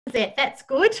it. That's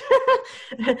good.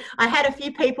 I had a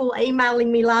few people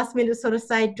emailing me last minute to sort of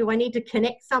say, do I need to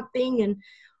connect something? And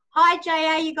hi,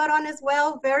 JA, you got on as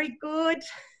well. Very good.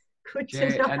 Good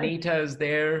to know. Anita is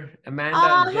there. Amanda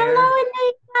Oh, is there. hello,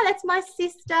 Anita. That's my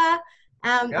sister.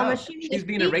 I'm Yeah, assuming she's if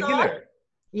been a she's on, regular.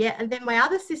 yeah, and then my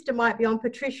other sister might be on,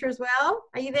 Patricia, as well.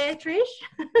 Are you there, Trish?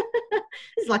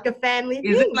 It's like a family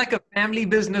Is thing. it like a family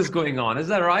business going on? Is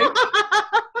that right?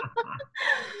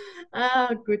 Oh,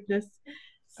 goodness.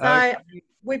 So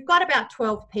we've got about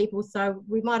 12 people, so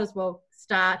we might as well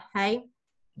start, hey?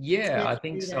 Yeah, I Let's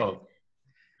think do that. so.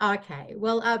 Okay,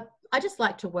 well, I'd just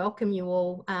like to welcome you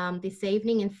all this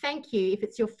evening and thank you. If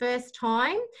it's your first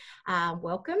time,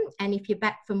 welcome. And if you're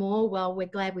back for more, well, we're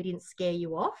glad we didn't scare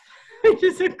you off, which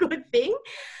is a good thing.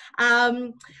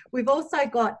 We've also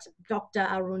got Dr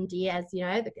Arun Dhir, as you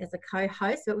know, as a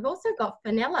co-host, but we've also got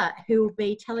Fenella, who will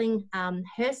be telling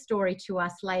her story to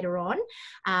us later on.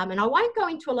 And I won't go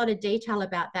into a lot of detail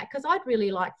about that because I'd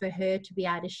really like for her to be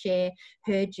able to share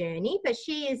her journey. But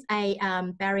she is a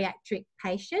bariatric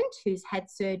patient who's had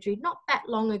surgery not that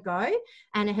long ago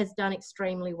and it has done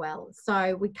extremely well.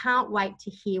 So we can't wait to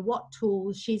hear what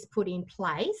tools she's put in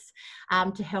place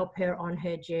to help her on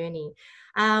her journey.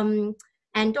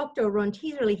 And Dr. Arun,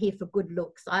 he's really here for good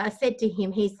looks. I said to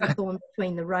him, he's the thorn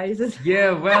between the roses.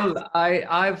 Yeah, well,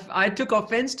 I took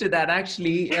offense to that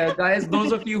actually, guys.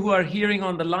 Those of you who are hearing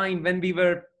on the line, when we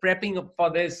were prepping for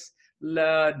this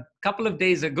couple of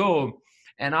days ago,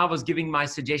 and I was giving my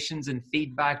suggestions and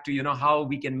feedback to how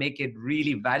we can make it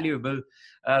really valuable.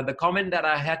 The comment that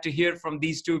I had to hear from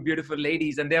these two beautiful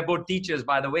ladies, and they're both teachers,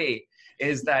 by the way,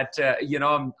 is that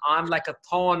I'm like a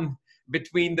thorn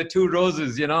between the two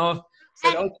roses.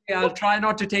 Said, okay, I'll try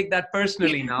not to take that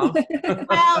personally now.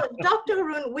 Well, Dr.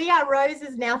 Arun, we are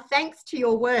roses now, thanks to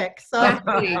your work. So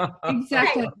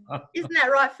exactly. Isn't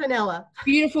that right, Fenella?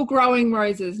 Beautiful growing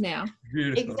roses now.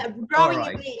 Beautiful.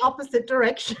 Growing in the opposite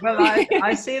direction. Well,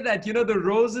 I say that, the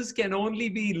roses can only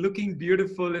be looking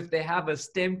beautiful if they have a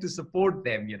stem to support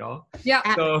them, Yeah,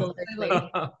 absolutely.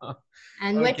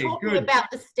 And we're talking about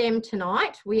the stem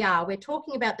tonight. We're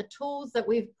talking about the tools that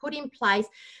we've put in place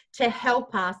to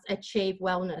help us achieve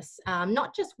wellness,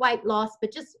 not just weight loss,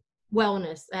 but just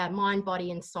wellness, mind,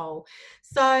 body, and soul.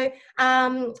 So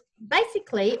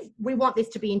basically, we want this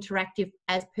to be interactive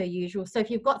as per usual. So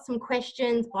if you've got some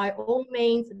questions, by all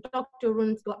means, Dr.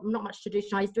 Arun's got not much to do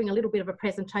tonight. He's doing a little bit of a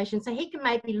presentation, so he can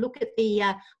maybe look at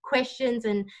the questions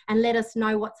and let us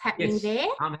know what's happening there.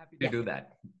 I'm happy to do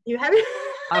that. You have it?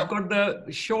 I've got the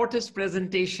shortest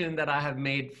presentation that I have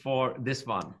made for this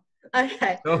one.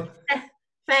 Okay. So,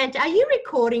 are you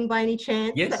recording by any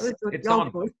chance? Yes, that was it's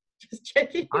on. Good. Just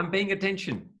checking. I'm paying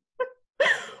attention.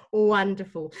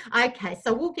 Wonderful. Okay,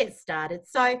 so we'll get started.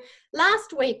 So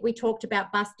last week we talked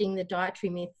about busting the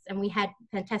dietary myths and we had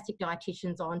fantastic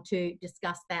dietitians on to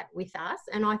discuss that with us.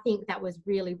 And I think that was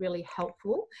really, really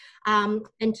helpful. And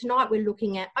tonight we're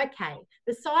looking at, okay,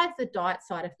 besides the diet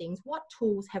side of things, what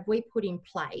tools have we put in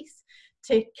place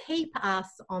to keep us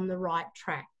on the right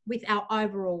track with our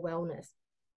overall wellness?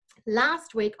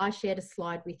 Last week, I shared a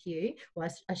slide with you. Well,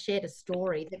 I shared a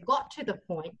story that got to the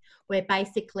point where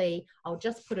basically, I'll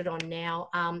just put it on now.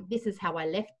 This is how I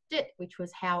left it, which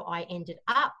was how I ended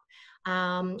up,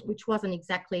 which wasn't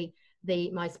exactly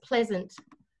the most pleasant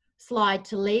slide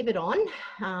to leave it on.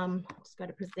 I'm just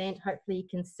going to present. Hopefully you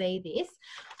can see this.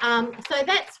 So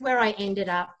that's where I ended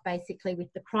up, basically,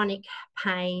 with the chronic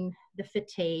pain, the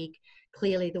fatigue,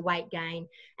 clearly the weight gain,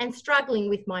 and struggling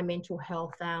with my mental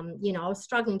health. I was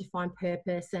struggling to find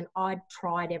purpose and I'd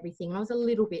tried everything. I was a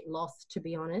little bit lost, to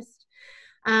be honest.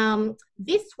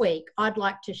 This week, I'd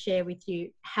like to share with you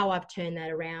how I've turned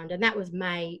that around. And that was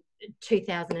May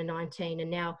 2019. And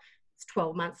now it's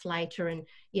 12 months later. And,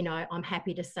 I'm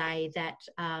happy to say that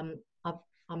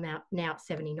I'm now at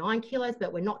 79 kilos,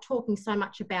 but we're not talking so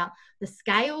much about the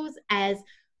scales as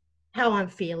how I'm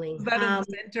feeling. Who's that in the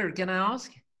center? Can I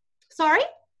ask? Sorry?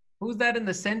 Who's that in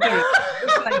the center? It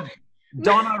looks like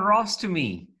Donna Ross to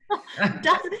me.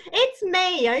 It's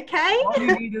me, okay? All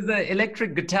you need is an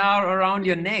electric guitar around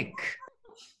your neck.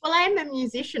 Well, I am a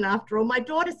musician after all. My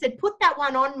daughter said, put that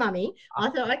one on, Mummy. I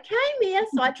thought, okay, Mia,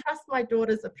 so I trust my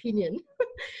daughter's opinion.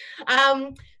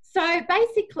 So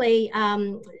basically,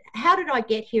 how did I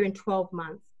get here in 12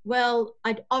 months? Well,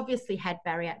 I'd obviously had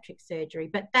bariatric surgery,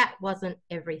 but that wasn't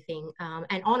everything.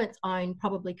 And on its own,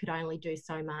 probably could only do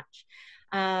so much.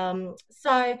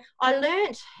 So I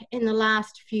learnt in the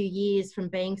last few years from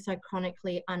being so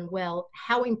chronically unwell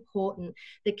how important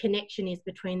the connection is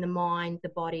between the mind, the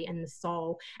body and the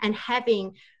soul, and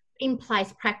having in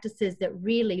place practices that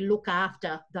really look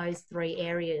after those three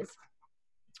areas.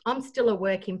 I'm still a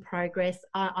work in progress.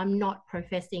 I'm not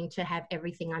professing to have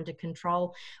everything under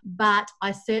control, but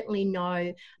I certainly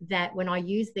know that when I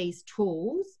use these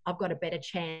tools, I've got a better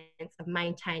chance of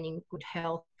maintaining good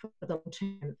health for the long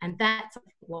term. And that's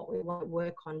what we want to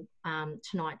work on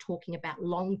tonight, talking about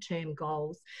long-term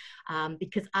goals.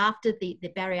 Because after the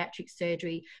bariatric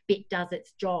surgery bit does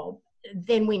its job,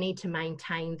 then we need to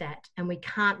maintain that, and we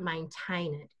can't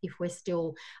maintain it if we're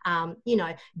still, you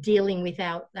know, dealing with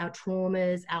our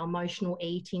traumas, our emotional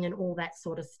eating and all that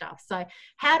sort of stuff. So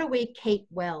how do we keep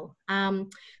well?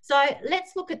 So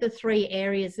let's look at the 3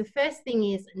 areas. The first thing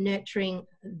is nurturing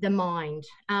the mind.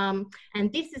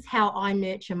 And this is how I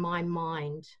nurture my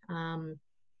mind.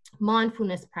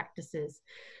 Mindfulness practices.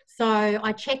 So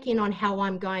I check in on how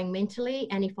I'm going mentally,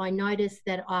 and if I notice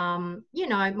that you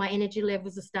know, my energy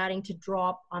levels are starting to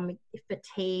drop, I'm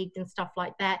fatigued and stuff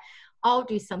like that, I'll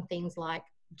do some things like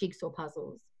jigsaw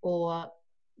puzzles or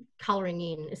colouring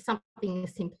in. It's something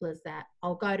as simple as that.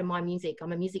 I'll go to my music.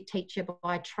 I'm a music teacher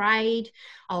by trade.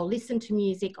 I'll listen to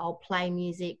music, I'll play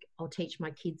music, I'll teach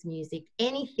my kids music,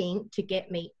 anything to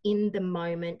get me in the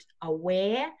moment,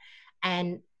 aware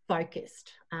and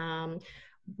focused,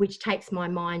 which takes my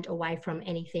mind away from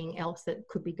anything else that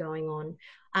could be going on.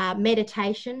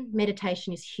 Meditation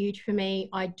is huge for me.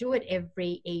 I do it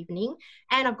every evening,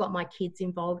 and I've got my kids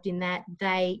involved in that.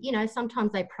 They, you know,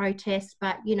 sometimes they protest,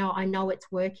 but, you know, I know it's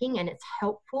working and it's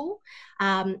helpful.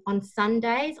 On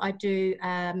Sundays, I do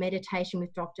meditation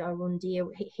with Dr Arun Dhir.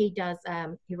 He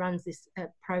runs this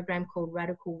program called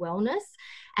Radical Wellness,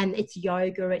 and it's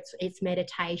yoga, it's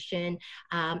meditation,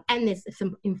 and there's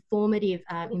some informative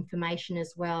information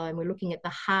as well. And we're looking at the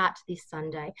heart this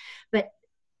Sunday. But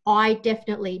I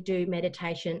definitely do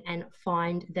meditation and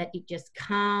find that it just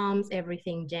calms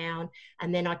everything down,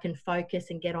 and then I can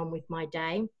focus and get on with my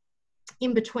day.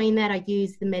 In between that, I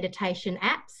use the meditation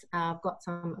apps. I've got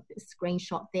some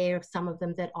screenshot there of some of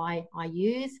them that I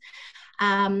use.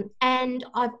 And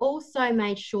I've also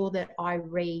made sure that I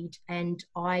read and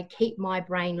I keep my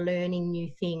brain learning new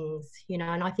things, you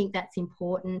know, and I think that's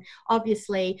important.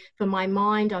 Obviously, for my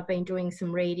mind, I've been doing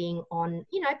some reading on,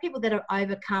 you know, people that have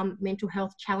overcome mental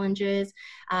health challenges,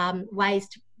 ways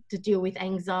to deal with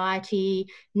anxiety,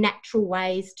 natural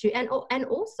ways to, and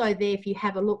also there, if you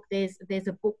have a look, there's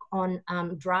a book on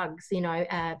drugs, you know,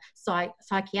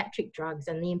 psychiatric drugs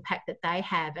and the impact that they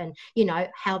have, and, you know,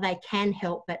 how they can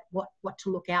help, but what to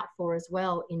look out for as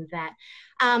well in that.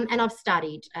 And I've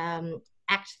studied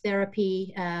ACT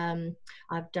therapy.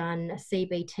 I've done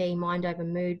CBT, mind over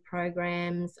mood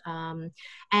programs,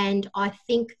 and I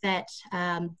think that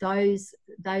those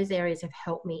areas have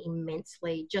helped me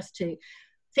immensely, just to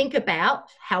think about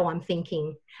how I'm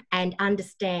thinking and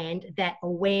understand that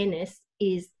awareness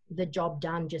is the job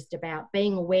done. Just about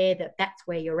being aware that that's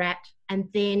where you're at, and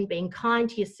then being kind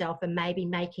to yourself and maybe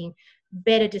making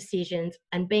better decisions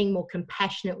and being more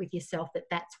compassionate with yourself, that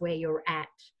that's where you're at.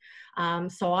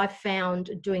 So I've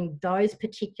found doing those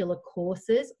particular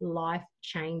courses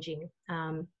life-changing.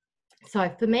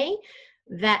 So for me,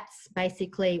 that's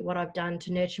basically what I've done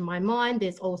to nurture my mind.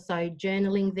 There's also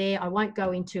journaling there. I won't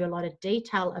go into a lot of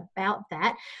detail about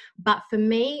that, but for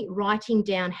me, writing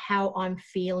down how I'm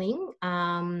feeling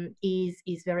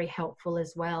is very helpful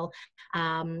as well,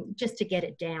 just to get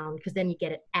it down, because then you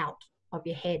get it out of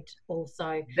your head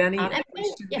also. Dani, a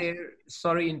question there,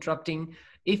 sorry interrupting.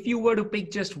 If you were to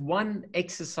pick just one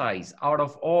exercise out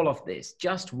of all of this,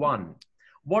 just one,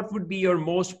 what would be your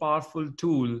most powerful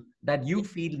tool that you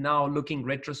feel now, looking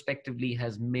retrospectively,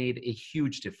 has made a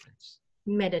huge difference?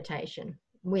 Meditation,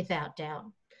 without doubt.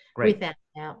 Great. Without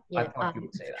doubt. Yeah. I thought you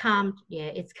would say that. Calmed.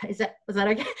 Yeah. Is that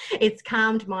okay? It's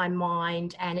calmed my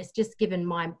mind, and it's just given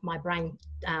my brain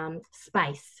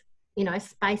space. You know,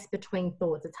 space between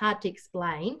thoughts. It's hard to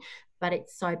explain, but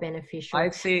it's so beneficial.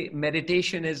 I'd say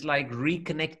meditation is like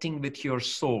reconnecting with your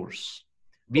source.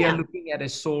 We are looking at a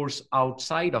source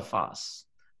outside of us.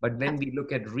 But when we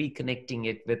look at reconnecting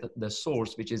it with the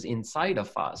source, which is inside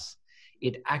of us,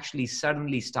 it actually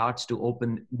suddenly starts to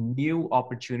open new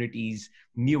opportunities,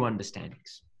 new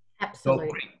understandings. Absolutely.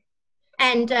 So,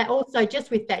 and also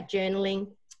just with that journaling,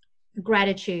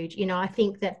 gratitude, you know, I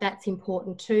think that that's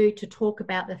important too, to talk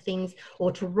about the things,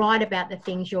 or to write about the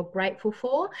things you're grateful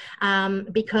for,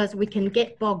 because we can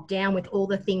get bogged down with all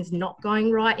the things not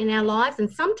going right in our lives, and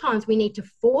sometimes we need to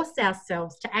force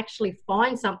ourselves to actually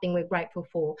find something we're grateful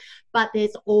for, but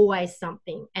there's always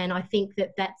something. And I think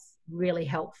that that's really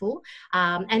helpful.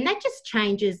 And that just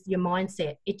changes your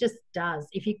mindset. It just does.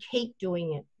 If you keep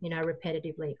doing it, you know,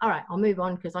 repetitively. All right, I'll move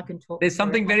on because I can talk. There's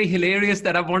something very hilarious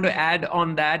that I want to add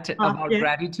on that about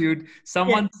gratitude.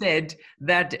 Someone said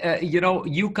that, you know,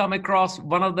 you come across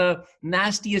one of the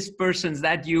nastiest persons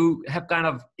that you have kind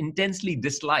of intensely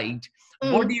disliked.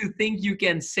 What do you think you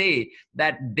can say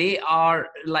that they are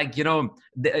like, you know,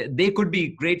 they could be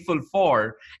grateful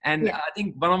for? And I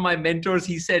think one of my mentors,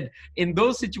 he said, in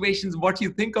those situations, what you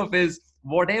think of is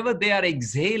whatever they are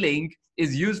exhaling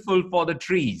is useful for the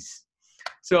trees.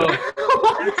 So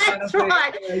that's kind of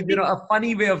right. you know, a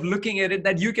funny way of looking at it,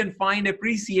 that you can find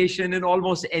appreciation in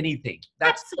almost anything.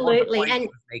 That's absolutely. And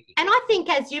I think,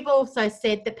 as you've also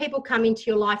said, that people come into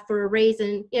your life for a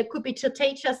reason. It could be to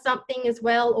teach us something as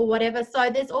well, or whatever. So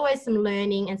there's always some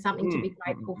learning and something to be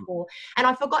grateful for. And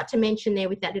I forgot to mention there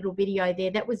with that little video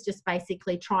there, that was just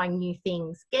basically trying new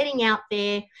things, getting out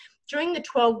there during the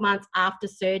 12 months after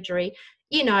surgery.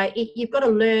 You know, you've got to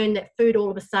learn that food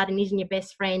all of a sudden isn't your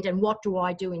best friend, and what do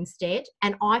I do instead?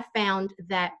 And I found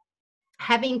that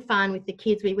having fun with the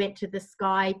kids, we went to the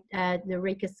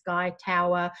Rika Sky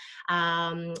Tower.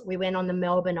 We went on the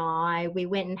Melbourne Eye. We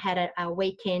went and had a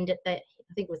weekend at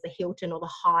I think it was the Hilton or the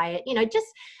Hyatt, you know, just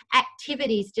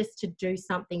activities just to do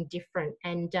something different.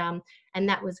 And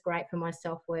that was great for my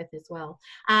self-worth as well.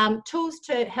 Tools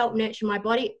to help nurture my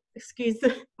body. Excuse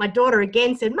my daughter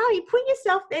again said, Mummy, put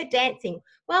yourself there dancing.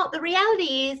 Well, the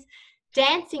reality is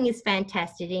dancing is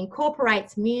fantastic. It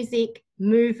incorporates music,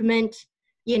 movement,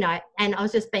 you know, and I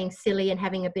was just being silly and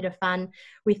having a bit of fun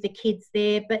with the kids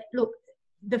there. But look,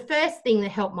 the first thing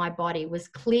that helped my body was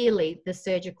clearly the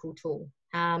surgical tool.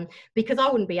 Because I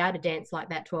wouldn't be able to dance like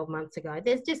that 12 months ago.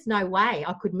 There's just no way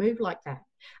I could move like that.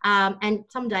 And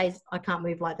some days I can't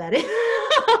move like that.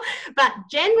 But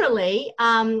generally,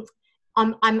 I'm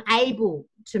able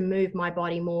to move my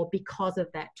body more because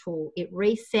of that tool. It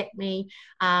reset me,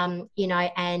 you know,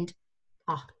 and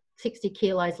 60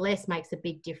 kilos less makes a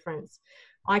big difference.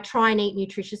 I try and eat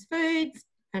nutritious foods.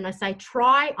 And I say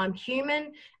try, I'm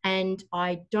human, and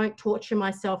I don't torture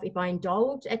myself if I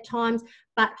indulge at times.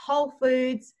 But whole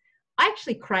foods, I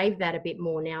actually crave that a bit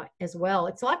more now as well.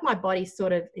 It's like my body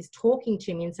sort of is talking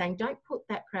to me and saying, don't put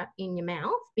that crap in your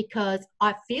mouth, because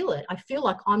I feel it. I feel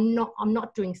like I'm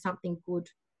not doing something good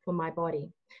for my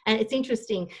body. And it's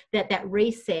interesting that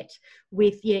reset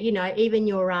with your, you know, even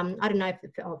your, I don't know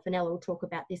if Fenella will talk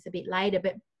about this a bit later,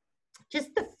 but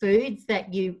just the foods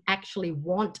that you actually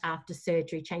want after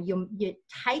surgery change. Your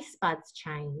taste buds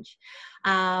change.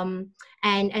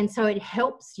 And so it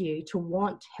helps you to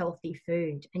want healthy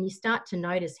food, and you start to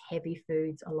notice heavy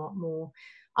foods a lot more.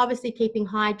 Obviously keeping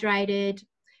hydrated,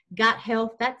 gut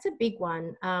health, that's a big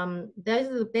one. They're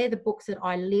the books that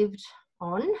I lived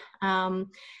on,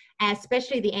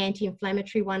 especially the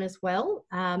anti-inflammatory one as well,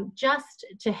 just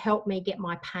to help me get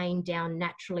my pain down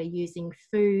naturally using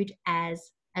food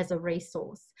as a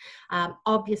resource.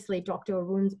 Obviously Dr.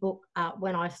 Arun's book,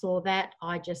 when I saw that,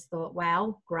 I just thought,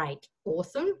 wow, great,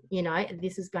 awesome. You know,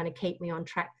 this is going to keep me on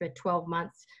track for 12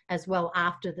 months as well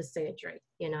after the surgery,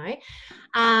 you know.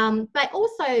 But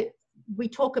also we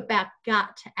talk about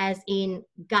gut as in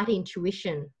gut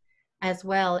intuition as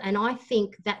well. And I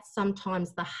think that's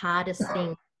sometimes the hardest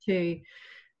thing to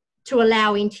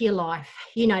allow into your life,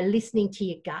 you know, listening to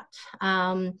your gut.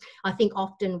 I think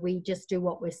often we just do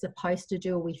what we're supposed to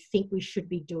do, or we think we should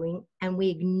be doing, and we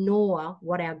ignore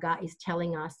what our gut is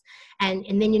telling us. And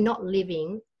then you're not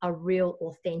living a real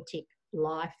authentic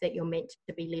life that you're meant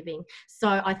to be living. So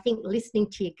I think listening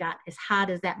to your gut, as hard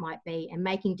as that might be, and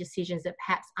making decisions that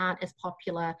perhaps aren't as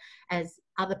popular as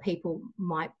other people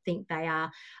might think they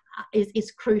are,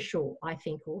 is crucial, I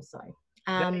think, also.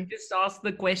 Let me just ask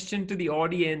the question to the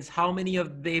audience: how many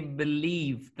of they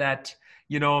believe that,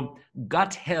 you know,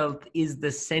 gut health is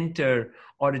the center,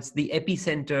 or it's the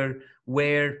epicenter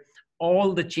where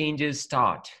all the changes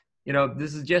start? You know,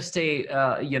 this is just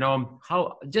a, you know,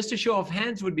 just a show of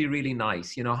hands would be really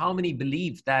nice. You know, how many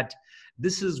believe that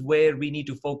this is where we need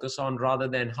to focus on, rather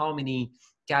than how many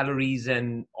calories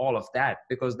and all of that,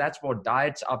 because that's what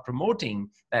diets are promoting,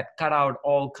 that cut out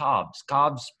all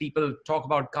carbs. People talk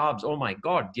about carbs, oh my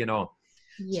God, you know.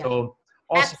 Yeah. So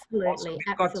absolutely,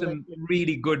 we've got some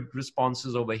really good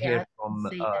responses over here from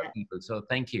people, so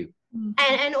thank you.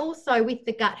 And also with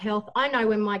the gut health, I know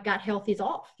when my gut health is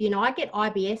off. You know, I get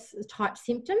IBS type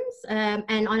symptoms, and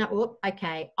I know, oh,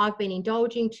 okay, I've been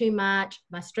indulging too much,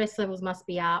 my stress levels must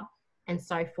be up, and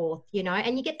so forth, you know.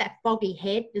 And you get that foggy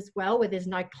head as well, where there's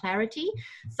no clarity.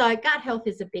 So gut health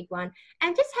is a big one.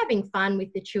 And just having fun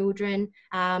with the children.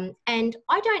 And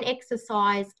I don't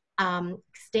exercise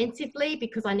extensively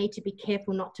because I need to be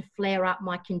careful not to flare up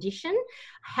my condition.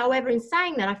 However, in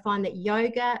saying that, I find that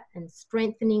yoga and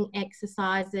strengthening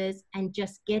exercises and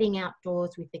just getting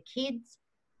outdoors with the kids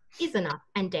is enough,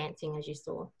 and dancing, as you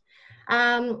saw.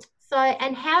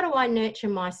 And how do I nurture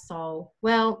my soul?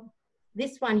 Well,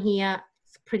 this one here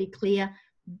is pretty clear.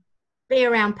 Be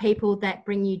around people that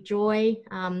bring you joy.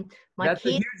 That's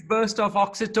a huge burst of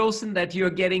oxytocin that you're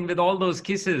getting with all those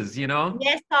kisses, you know?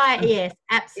 Yes, absolutely.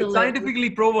 It's scientifically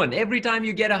proven. Every time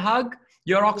you get a hug,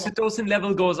 your oxytocin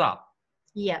level goes up.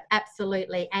 Yeah,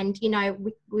 absolutely. And, you know,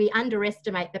 we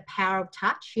underestimate the power of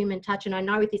touch, human touch. And I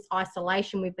know with this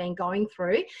isolation we've been going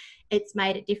through, it's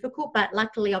made it difficult. But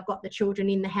luckily I've got the children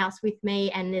in the house with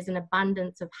me, and there's an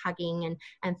abundance of hugging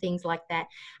and things like that.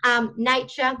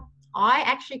 Nature. I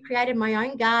actually created my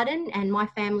own garden, and my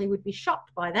family would be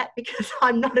shocked by that because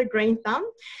I'm not a green thumb.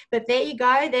 But there you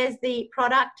go. There's the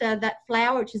product, that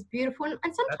flower, which is beautiful.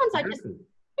 And sometimes I just...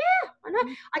 Yeah, I know.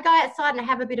 I go outside and I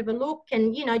have a bit of a look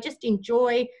and, you know, just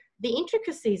enjoy the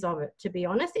intricacies of it, to be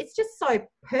honest. It's just so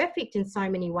perfect in so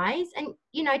many ways. And,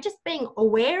 you know, just being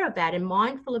aware of that and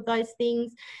mindful of those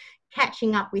things,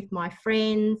 catching up with my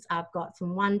friends. I've got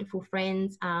some wonderful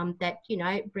friends that, you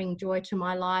know, bring joy to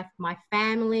my life. My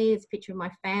family, there's a picture of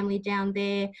my family down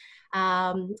there,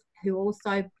 who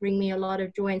also bring me a lot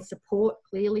of joy and support.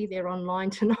 Clearly, they're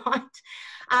online tonight.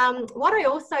 What I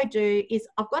also do is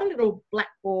I've got a little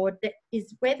blackboard that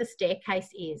is where the staircase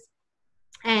is.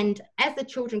 And as the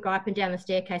children go up and down the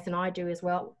staircase, and I do as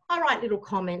well, I write little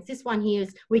comments. This one here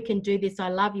is, "We can do this, I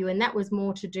love you." And that was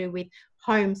more to do with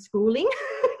homeschooling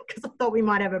because I thought we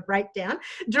might have a breakdown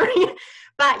during it.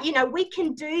 But, you know, we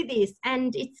can do this,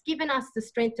 and it's given us the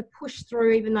strength to push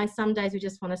through, even though some days we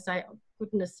just want to say, oh,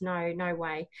 goodness, no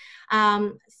way.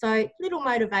 So little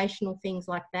motivational things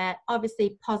like that.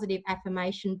 Obviously positive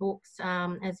affirmation books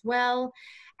as well.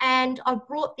 And I've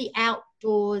brought the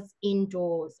outdoors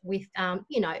indoors with,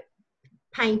 you know,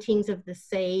 paintings of the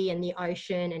sea and the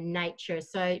ocean and nature.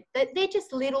 So they're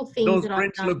just little things. Those that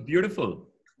prints I've done. look beautiful.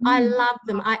 I love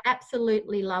them. I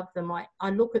absolutely love them. I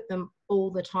look at them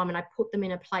all the time, and I put them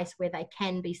in a place where they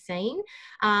can be seen.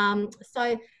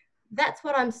 So that's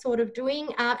what I'm sort of doing.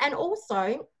 And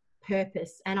also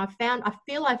purpose. And I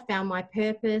feel I've found my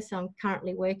purpose. I'm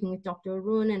currently working with Dr.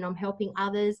 Arun, and I'm helping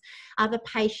other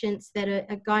patients that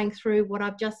are going through what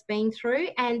I've just been through.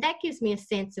 And that gives me a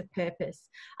sense of purpose,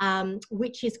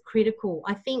 which is critical.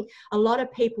 I think a lot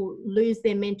of people lose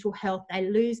their mental health.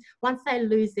 Once they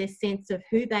lose their sense of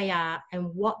who they are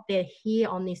and what they're here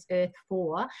on this earth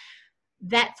for,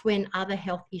 that's when other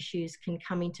health issues can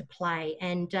come into play.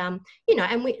 And, you know,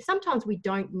 and sometimes we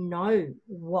don't know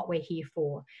what we're here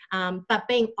for, but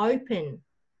being open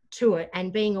to it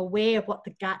and being aware of what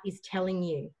the gut is telling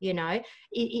you, you know,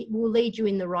 it will lead you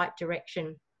in the right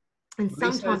direction. And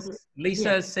sometimes...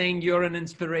 Lisa is saying you're an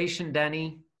inspiration,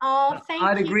 Dani. Oh, thank you.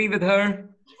 I'd agree with her.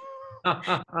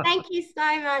 Thank you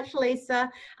so much, Lisa.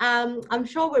 I'm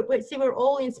sure we're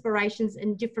all inspirations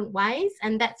in different ways,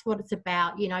 and that's what it's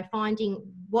about, you know, finding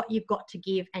what you've got to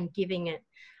give and giving it.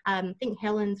 I think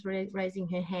Helen's raising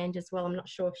her hand as well. I'm not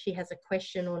sure if she has a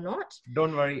question or not.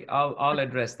 Don't worry, I'll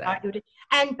address that.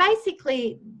 And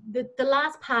basically, the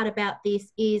last part about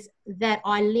this is that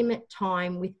I limit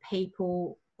time with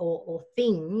people or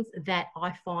things that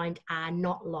I find are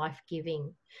not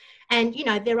life-giving. And, you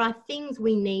know, there are things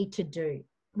we need to do.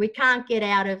 We can't get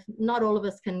out of, not all of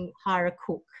us can hire a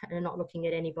cook, and I'm not looking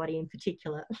at anybody in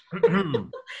particular.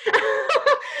 Some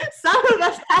of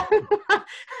us have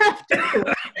to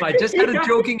cook. I just had a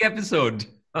joking episode.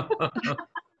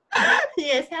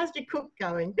 Yes, how's your cook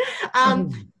going?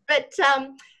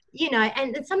 You know,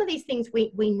 and some of these things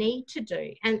we need to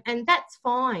do, and that's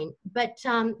fine. But,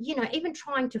 you know, even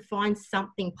trying to find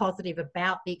something positive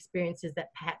about the experiences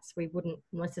that perhaps we wouldn't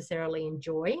necessarily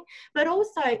enjoy, but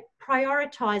also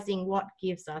prioritizing what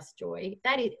gives us joy.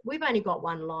 That is, we've only got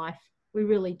one life. We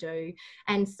really do.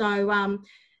 And so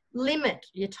limit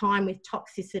your time with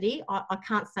toxicity. I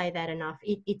can't say that enough.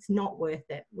 It's not worth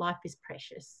it. Life is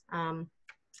precious.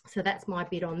 So that's my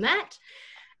bit on that.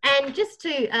 And just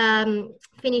to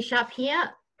finish up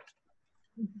here,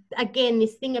 again,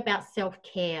 this thing about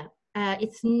self-care,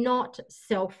 it's not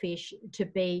selfish to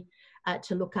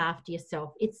look after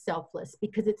yourself. It's selfless,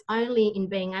 because it's only in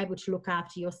being able to look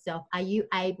after yourself are you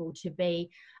able to be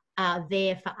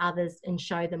there for others and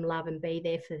show them love and be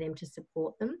there for them to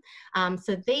support them.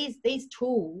 So these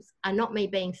tools are not me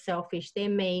being selfish. They're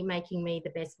me making me the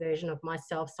best version of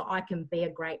myself, so I can be a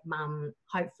great mum,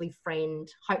 hopefully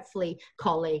friend, hopefully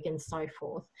colleague, and so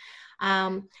forth.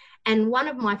 And one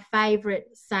of my favourite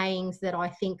sayings that I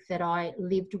think that I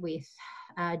lived with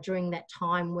during that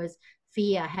time was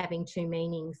fear having two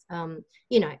meanings.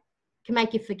 You know, can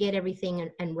make you forget everything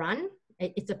and run.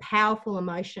 It's a powerful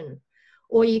emotion.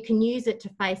 Or you can use it to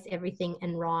face everything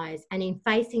and rise. And in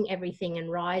facing everything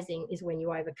and rising is when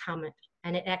you overcome it.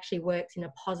 And it actually works in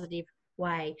a positive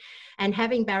way. And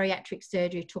having bariatric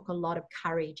surgery took a lot of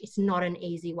courage. It's not an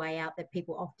easy way out that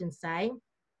people often say.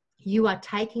 You are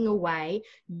taking away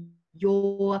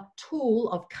your tool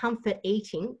of comfort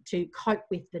eating to cope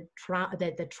with the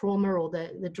trauma or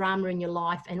the drama in your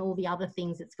life and all the other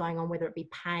things that's going on, whether it be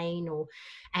pain or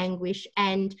anguish,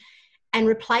 and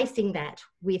replacing that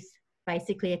with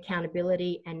basically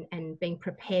accountability and being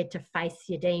prepared to face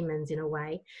your demons in a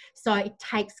way. So it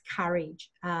takes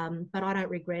courage, but I don't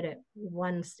regret it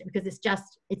because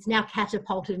it's now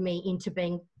catapulted me into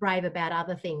being brave about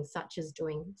other things, such as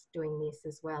doing this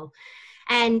as well.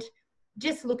 And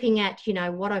just looking at, you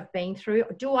know, what I've been through,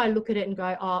 do I look at it and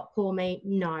go, oh, poor me?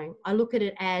 No, I look at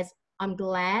it as I'm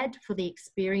glad for the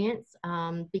experience,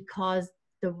 because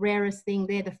the rarest thing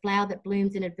there, the flower that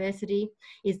blooms in adversity,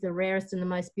 is the rarest and the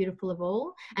most beautiful of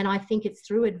all. And I think it's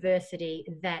through adversity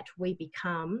that we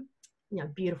become, you know,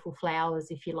 beautiful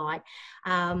flowers, if you like.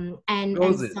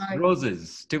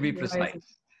 Roses, to be precise.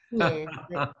 Roses.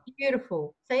 Yeah,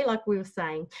 beautiful. See, like we were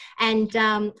saying, and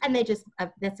they're just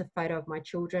that's a photo of my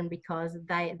children because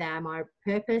they are my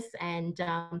purpose, and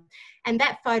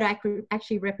that photo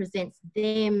actually represents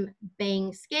them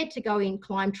being scared to go and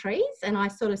climb trees, and I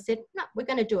sort of said, no, we're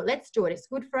going to do it. Let's do it. It's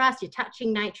good for us. You're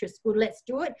touching nature. It's good. Let's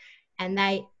do it. And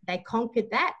they conquered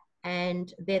that,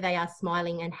 and there they are,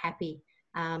 smiling and happy.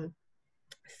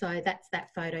 So that's that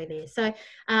photo there. So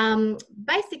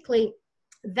basically,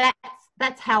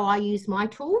 that's how I use my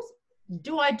tools.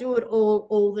 Do I do it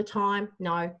all the time?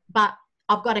 No, but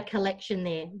I've got a collection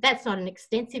there. That's not an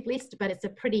extensive list, but it's a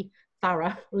pretty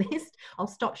thorough list. I'll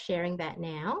stop sharing that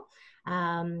now,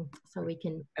 so we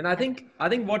can. And I think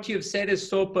what you've said is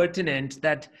so pertinent,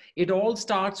 that it all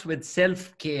starts with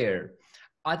self-care.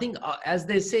 I think, as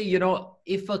they say, you know,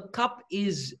 if a cup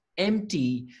is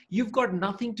empty, you've got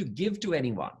nothing to give to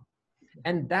anyone.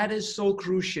 And that is so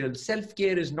crucial.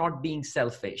 Self-care is not being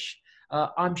selfish.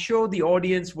 I'm sure the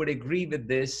audience would agree with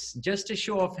this. Just a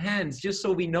show of hands, just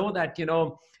so we know that, you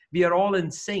know, we are all in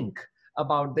sync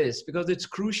about this, because it's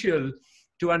crucial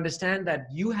to understand that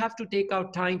you have to take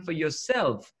out time for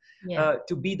yourself,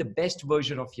 to be the best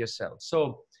version of yourself.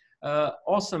 So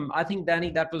awesome. I think,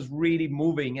 Dani, that was really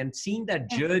moving, and seeing that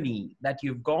journey that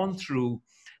you've gone through.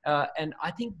 And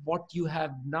I think what you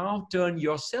have now turned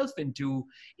yourself into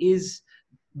is,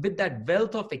 with that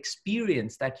wealth of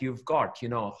experience that you've got, you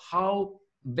know, how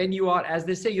when you are, as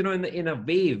they say, you know, in a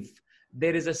wave,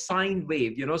 there is a sine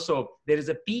wave, you know, so there is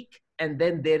a peak and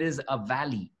then there is a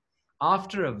valley.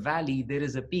 After a valley, there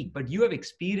is a peak, but you have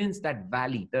experienced that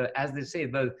valley, as they say,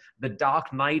 the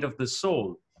dark night of the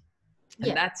soul.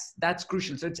 And that's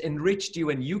crucial. So it's enriched you,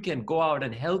 and you can go out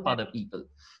and help other people.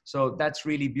 So that's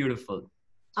really beautiful.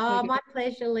 Oh, my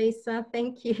pleasure, Lisa.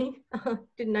 Thank you.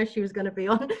 Didn't know she was going to be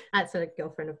on. That's a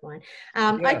girlfriend of mine.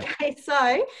 Okay,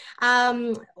 so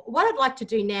what I'd like to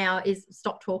do now is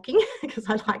stop talking, because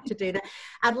I like to do that.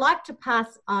 I'd like to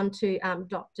pass on to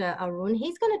Dr. Arun.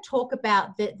 He's going to talk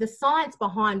about the science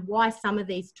behind why some of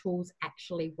these tools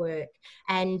actually work.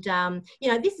 And,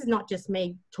 you know, this is not just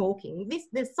me talking.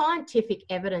 There's scientific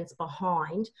evidence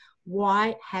behind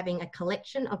why having a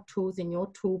collection of tools in your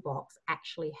toolbox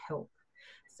actually help.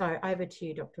 So over to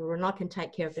you, Dr. Arun. I can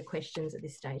take care of the questions at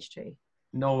this stage too.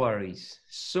 No worries.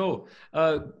 So,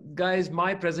 guys,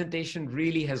 my presentation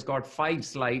really has got 5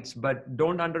 slides, but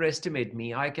don't underestimate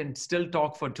me. I can still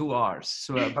talk for 2 hours,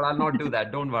 so, but I'll not do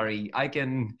that. Don't worry. I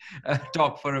can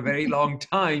talk for a very long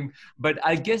time. But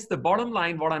I guess the bottom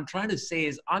line, what I'm trying to say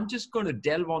is, I'm just going to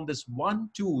delve on this one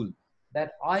tool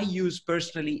that I use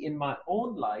personally in my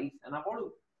own life. And I want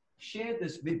to share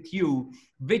this with you,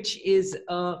 which is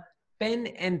a pen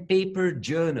and paper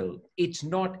journal. It's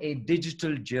not a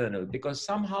digital journal, because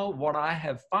somehow what I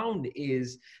have found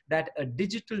is that a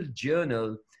digital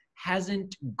journal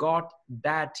hasn't got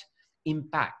that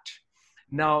impact.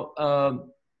 Now,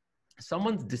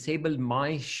 someone's disabled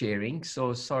my sharing,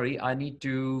 so sorry, I need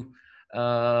to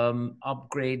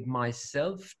upgrade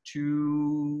myself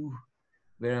to,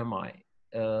 where am I?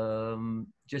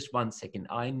 Just one second.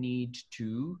 I need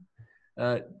to,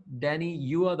 Dani,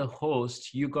 you are the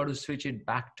host. You got to switch it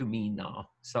back to me now.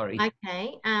 Sorry.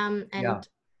 Okay. And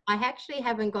I actually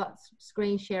haven't got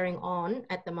screen sharing on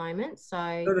at the moment.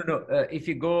 So no. If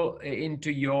you go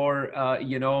into your,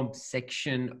 you know,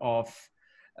 section of,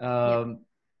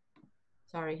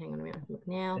 sorry, hang on a minute. Look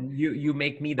now. And you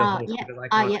make me the host.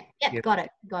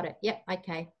 Got it. Yep.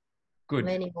 Okay. Good.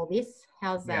 learning all this.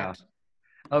 How's Yeah. that?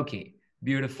 Okay.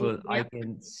 Beautiful. Yep. I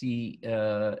can see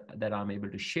that I'm able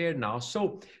to share now.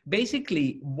 So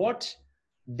basically, what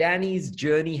Dani's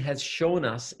journey has shown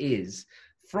us is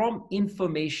from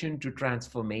information to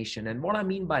transformation. And what I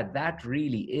mean by that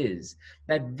really is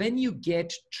that when you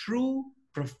get true,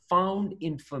 profound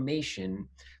information,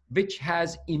 which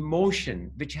has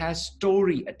emotion, which has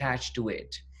story attached to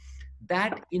it,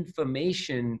 that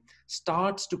information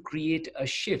starts to create a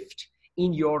shift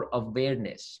in your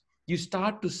awareness. You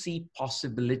start to see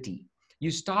possibility.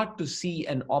 You start to see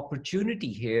an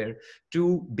opportunity here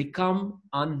to become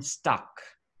unstuck.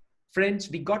 Friends,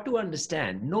 we got to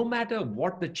understand no matter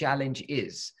what the challenge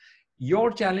is,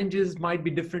 your challenges might be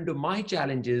different to my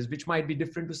challenges, which might be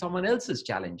different to someone else's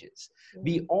challenges.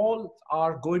 We all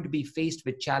are going to be faced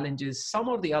with challenges some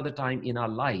or the other time in our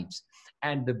lives.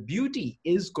 And the beauty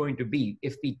is going to be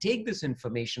if we take this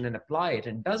information and apply it,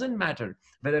 and doesn't matter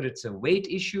whether it's a weight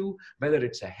issue, whether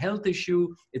it's a health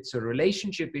issue, it's a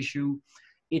relationship issue,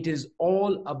 it is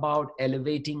all about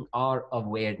elevating our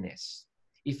awareness.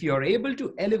 If you're able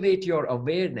to elevate your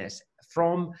awareness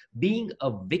from being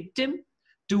a victim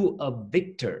to a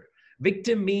victor.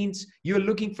 Victim means you're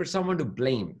looking for someone to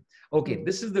blame. Okay,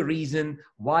 this is the reason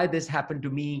why this happened to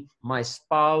me, my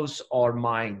spouse or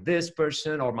my this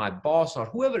person or my boss or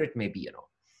whoever it may be,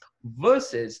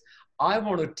 versus I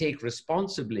want to take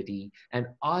responsibility and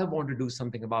I want to do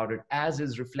something about it, as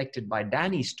is reflected by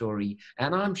Dani's story.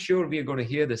 And I'm sure we are going to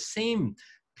hear the same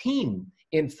theme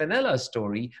in Fenella's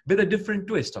story with a different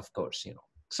twist, of course,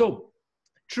 So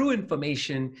true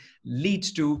information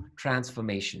leads to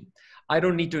transformation. I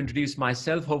don't need to introduce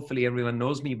myself. Hopefully everyone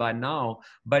knows me by now.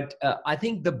 But I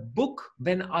think the book,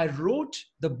 when I wrote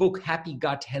the book, Happy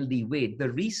Gut, Healthy Weight,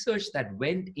 the research that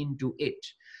went into it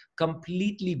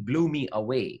completely blew me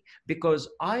away, because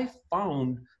I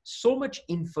found so much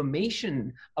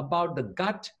information about the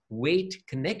gut-weight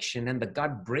connection and the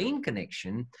gut-brain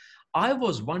connection. I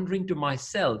was wondering to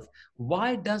myself,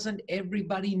 why doesn't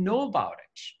everybody know about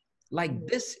it? Like,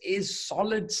 this is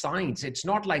solid science. It's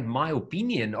not like my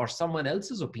opinion or someone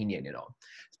else's opinion,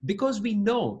 because we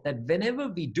know that whenever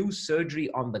we do surgery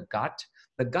on the gut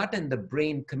and the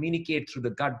brain communicate through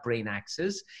the gut-brain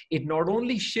axis. It not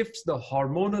only shifts the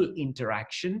hormonal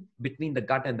interaction between the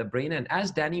gut and the brain, and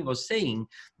as Dani was saying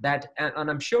that, and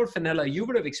I'm sure Fenella, you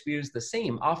would have experienced the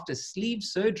same, after sleeve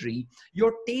surgery,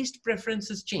 your taste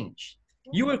preferences change.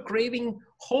 You are craving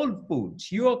whole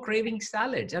foods. You are craving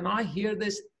salads. And I hear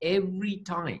this every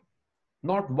time,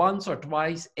 not once or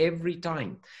twice, every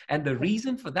time. And the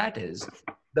reason for that is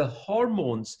the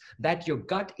hormones that your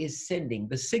gut is sending,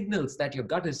 the signals that your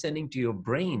gut is sending to your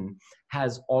brain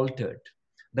has altered.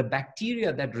 The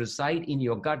bacteria that reside in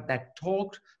your gut that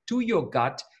talk to your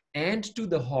gut and to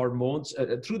the hormones,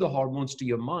 through the hormones to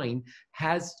your mind,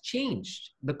 has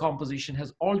changed. The composition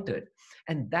has altered.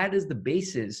 And that is the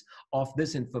basis of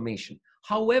this information.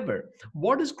 However,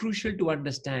 what is crucial to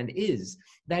understand is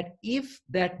that if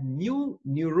that new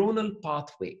neuronal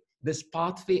pathway, this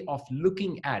pathway of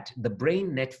looking at the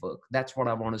brain network, that's what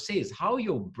I want to say, is how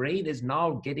your brain is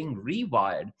now getting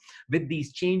rewired with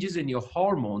these changes in your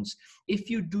hormones. If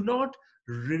you do not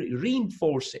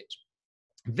reinforce it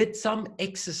with some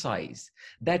exercise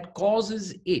that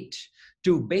causes it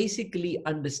to basically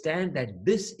understand that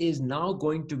this is now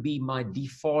going to be my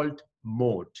default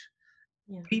mode.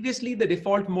 Yeah. Previously, the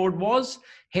default mode was,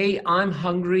 hey, I'm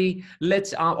hungry,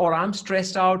 or I'm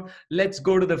stressed out, let's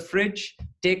go to the fridge,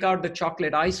 take out the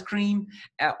chocolate ice cream,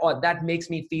 or that makes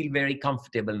me feel very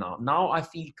comfortable now. Now I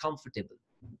feel comfortable.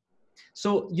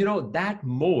 So, that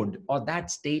mode or that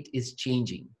state is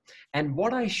changing. And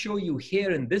what I show you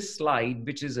here in this slide,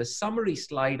 which is a summary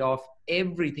slide of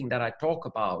everything that I talk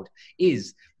about,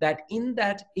 is that in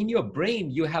your brain,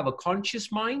 you have a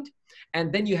conscious mind,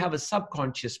 and then you have a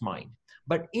subconscious mind.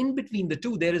 But in between the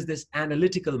two, there is this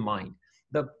analytical mind.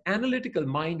 The analytical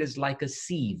mind is like a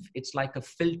sieve. It's like a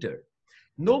filter.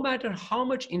 No matter how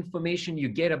much information you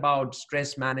get about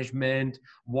stress management,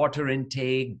 water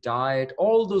intake, diet,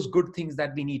 all those good things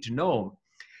that we need to know,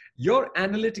 your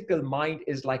analytical mind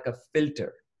is like a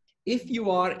filter. If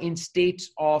you are in states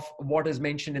of what is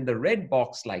mentioned in the red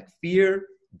box, like fear,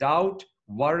 doubt,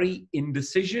 worry,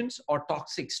 indecisions, or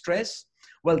toxic stress,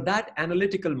 well, that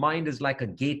analytical mind is like a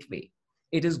gateway.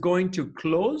 It is going to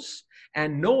close,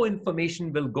 and no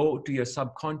information will go to your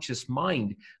subconscious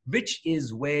mind, which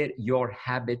is where your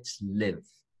habits live.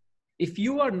 If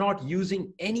you are not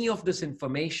using any of this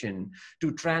information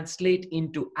to translate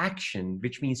into action,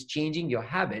 which means changing your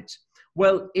habits,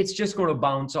 well, it's just going to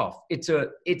bounce off. It's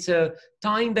a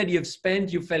time that you've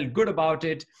spent, you felt good about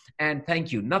it, and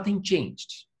thank you, nothing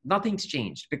changed. Nothing's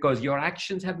changed because your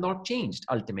actions have not changed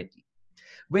ultimately.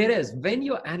 Whereas when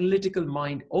your analytical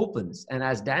mind opens, and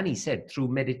as Dani said, through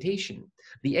meditation,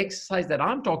 the exercise that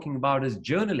I'm talking about is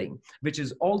journaling, which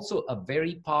is also a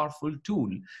very powerful tool.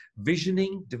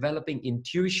 Visioning, developing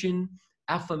intuition,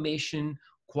 affirmation,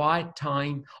 quiet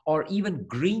time, or even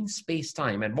green space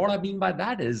time. And what I mean by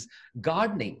that is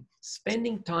gardening,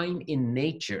 spending time in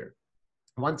nature.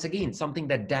 Once again, something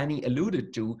that Dani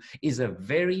alluded to is a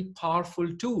very powerful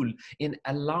tool in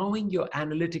allowing your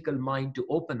analytical mind to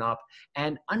open up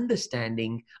and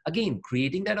understanding, again,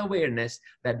 creating that awareness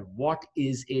that what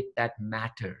is it that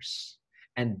matters.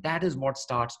 And that is what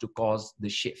starts to cause the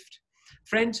shift.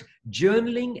 Friends,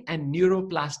 journaling and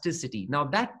neuroplasticity. Now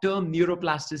that term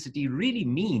neuroplasticity really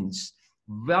means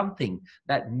one thing,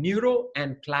 that neuro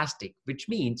and plastic, which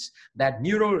means that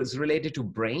neuro is related to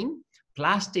brain.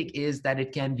 Plastic is that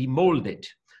it can be molded.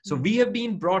 So we have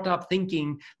been brought up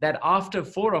thinking that after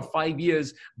 4 or 5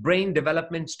 years, brain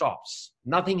development stops.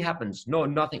 Nothing happens. No,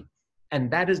 nothing. And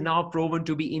that is now proven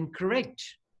to be incorrect.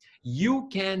 You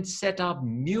can set up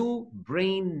new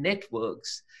brain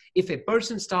networks. If a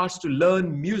person starts to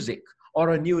learn music or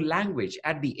a new language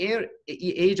at the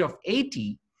age of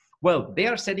 80, well, they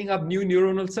are setting up new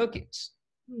neuronal circuits.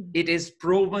 It is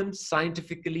proven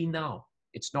scientifically now.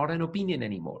 It's not an opinion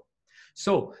anymore.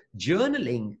 So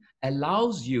journaling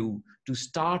allows you to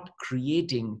start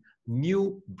creating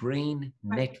new brain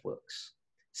networks,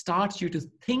 starts you to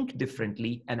think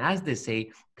differently. And as they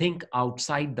say, think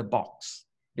outside the box.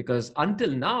 Because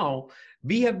until now,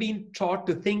 we have been taught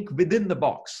to think within the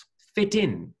box, fit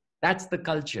in. That's the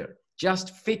culture,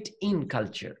 just fit in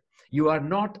culture. You are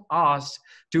not asked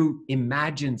to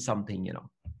imagine something, you know.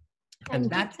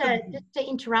 And that's just to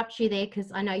interrupt you there,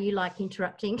 because I know you like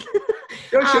interrupting.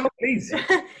 Sure, please.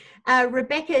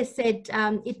 Rebecca said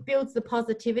it builds the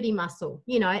positivity muscle,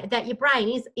 you know, that your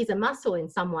brain is a muscle in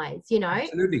some ways, you know.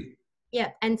 Absolutely. Yeah.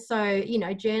 And so, you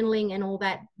know, journaling and all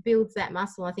that builds that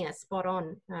muscle. I think that's spot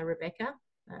on, Rebecca.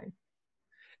 So.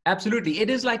 Absolutely. It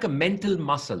is like a mental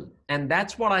muscle. And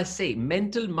that's what I say.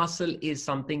 Mental muscle is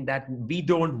something that we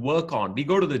don't work on. We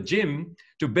go to the gym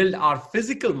to build our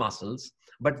physical muscles,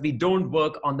 but we don't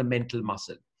work on the mental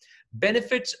muscle.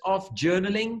 Benefits of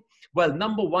journaling. Well,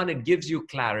 number one, it gives you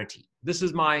clarity. This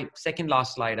is my second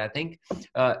last slide, I think.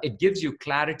 It gives you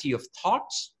clarity of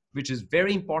thoughts, which is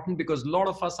very important because a lot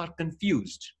of us are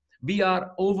confused. We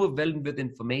are overwhelmed with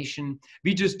information.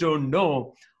 We just don't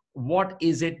know what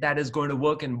is it that is going to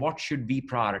work and what should we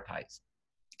prioritize.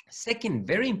 Second,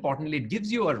 very importantly, it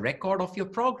gives you a record of your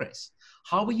progress.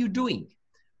 How are you doing?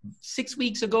 6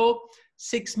 weeks ago,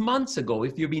 6 months ago,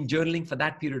 if you've been journaling for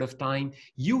that period of time,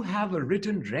 you have a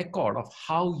written record of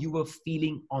how you were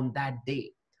feeling on that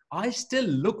day. I still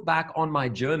look back on my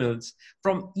journals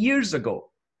from years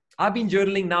ago. I've been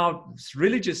journaling now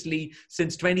religiously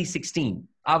since 2016.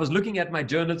 I was looking at my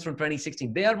journals from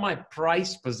 2016. They are my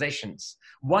prized possessions.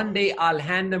 One day I'll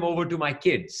hand them over to my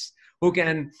kids who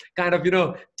can kind of, you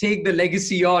know, take the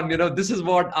legacy on. You know, this is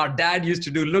what our dad used to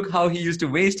do. Look how he used to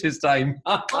waste his time.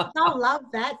 They'll love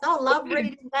that. They'll love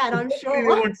reading that, I'm sure. We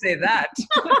won't say that.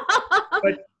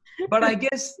 But I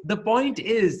guess the point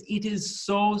is, it is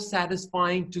so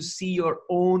satisfying to see your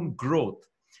own growth.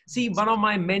 See, one of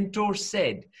my mentors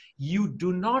said, you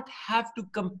do not have to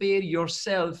compare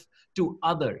yourself to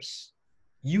others.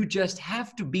 You just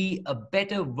have to be a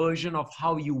better version of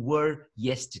how you were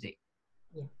yesterday.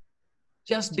 Yeah.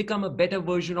 Just become a better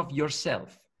version of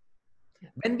yourself.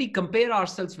 When we compare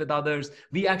ourselves with others,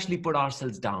 we actually put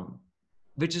ourselves down,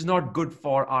 which is not good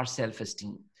for our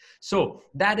self-esteem. So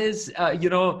that is,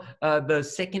 the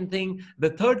second thing. The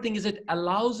third thing is it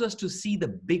allows us to see the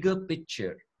bigger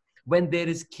picture when there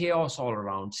is chaos all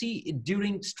around. See,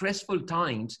 during stressful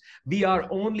times, we are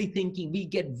only thinking, we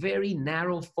get very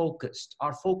narrow focused.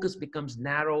 Our focus becomes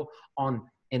narrow on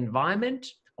environment,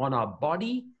 on our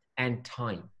body, and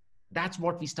time. That's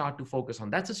what we start to focus on.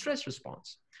 That's a stress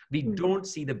response. We don't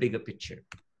see the bigger picture.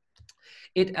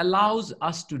 It allows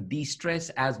us to de-stress,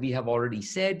 as we have already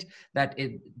said, that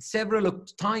several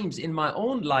times in my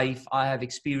own life, I have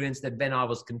experienced that when I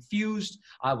was confused,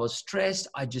 I was stressed,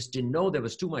 I just didn't know there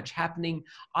was too much happening.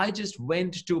 I just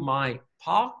went to my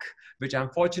park, which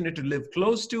I'm fortunate to live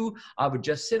close to. I would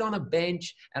just sit on a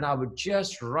bench and I would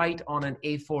just write on an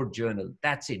A4 journal.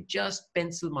 That's it, just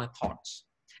pencil my thoughts.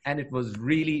 And it was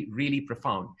really, really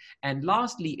profound. And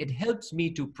lastly, it helps me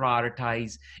to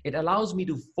prioritize. It allows me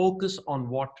to focus on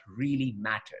what really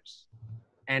matters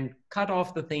and cut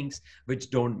off the things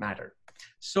which don't matter.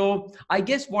 So I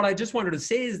guess what I just wanted to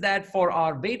say is that for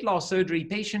our weight loss surgery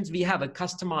patients, we have a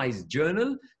customized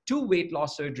journal 2 weight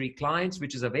loss surgery clients,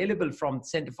 which is available from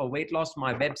Center for Weight Loss,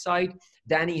 my website.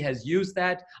 Dani has used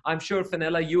that. I'm sure,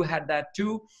 Fenella, you had that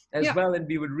too as well. And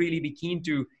we would really be keen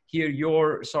to hear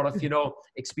your sort of,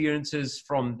 experiences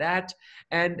from that.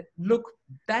 And look,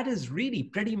 that is really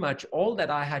pretty much all that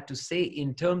I had to say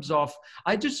in terms of,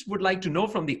 I just would like to know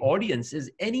from the audience, is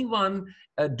anyone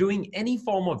doing any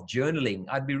form of journaling?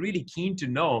 I'd be really keen to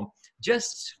know,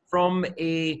 just from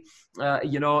a,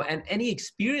 and any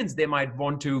experience they might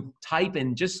want to type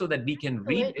in, just so that we can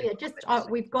read it.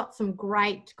 We've got some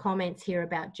great comments here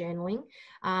about journaling.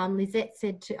 Lizette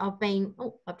said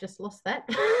I've just lost that.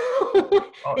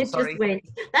 Just went.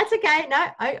 That's okay. No,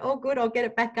 all good. I'll get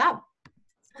it back up.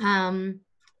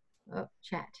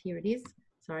 Chat, here it is.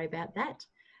 Sorry about that.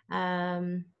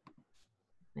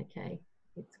 Okay,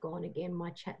 it's gone again. My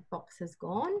chat box has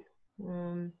gone.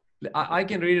 I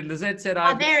can read it. Lizette said,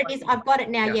 there it is. I've got it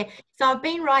now. Yeah. So I've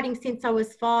been writing since I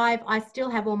was 5. I still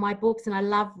have all my books and I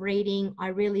love reading. I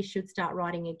really should start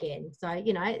writing again. So,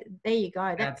 there you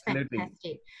go. That's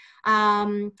fantastic.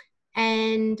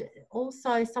 And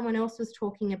also someone else was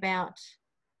talking about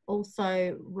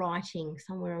also writing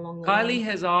somewhere along the line. Kylie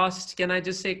has asked, can I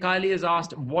just say, Kylie has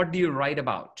asked, what do you write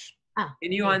about?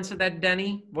 Can you answer that,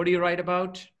 Dani? What do you write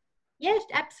about? Yes,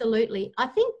 absolutely. I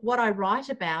think what I write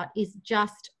about is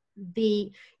just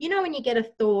when you get a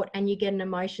thought and you get an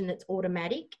emotion that's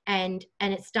automatic and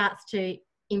it starts to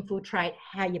infiltrate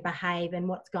how you behave and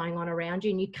what's going on around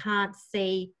you, and you can't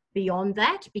see beyond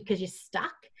that because you're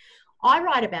stuck. I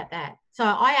write about that. So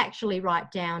I actually write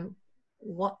down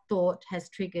what thought has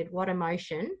triggered what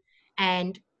emotion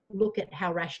and look at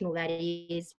how rational that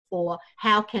is, or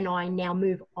how can I now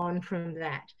move on from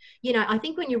that. I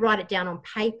think when you write it down on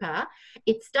paper,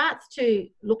 it starts to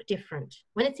look different.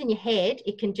 When it's in your head,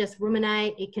 it can just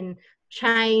ruminate, it can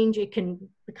change, it can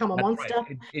become a monster.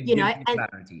 Right. It gives you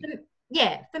clarity.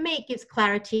 For me, it gives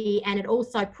clarity, and it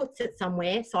also puts it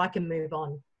somewhere so I can move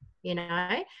on.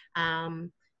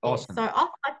 Awesome. So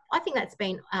I think that's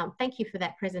been, thank you for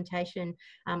that presentation,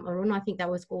 Arun. I think that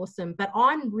was awesome. But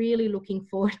I'm really looking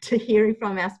forward to hearing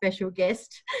from our special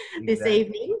guest this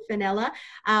evening, Fenella.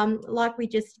 Like we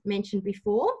just mentioned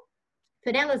before,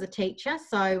 Fenella's a teacher,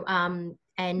 so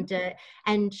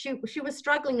and she was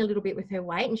struggling a little bit with her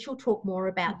weight, and she'll talk more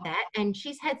about that. And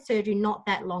she's had surgery not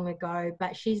that long ago,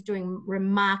 but she's doing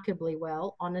remarkably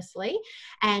well, honestly.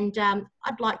 And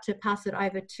I'd like to pass it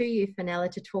over to you, Fenella,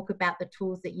 to talk about the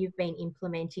tools that you've been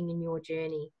implementing in your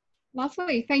journey.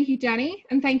 Lovely. Thank you, Dani.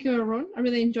 And thank you, Arun. I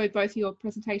really enjoyed both your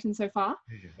presentations so far.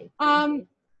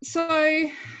 So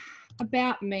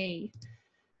about me.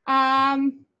 As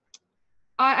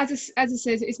it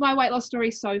says, it's my weight loss story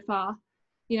so far.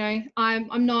 I'm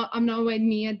nowhere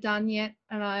near done yet,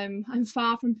 and I'm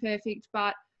far from perfect.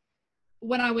 But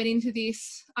when I went into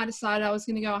this, I decided I was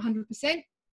going to go 100%,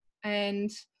 and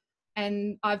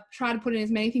I've tried to put in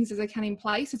as many things as I can in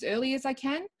place as early as I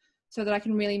can, so that I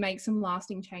can really make some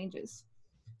lasting changes.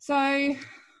 So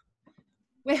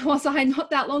where was I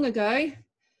not that long ago?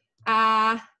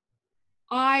 So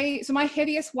my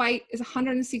heaviest weight is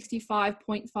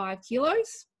 165.5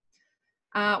 kilos.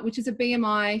 Which is a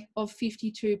BMI of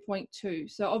 52.2.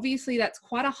 So obviously that's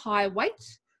quite a high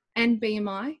weight and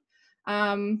BMI.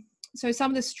 So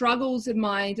some of the struggles in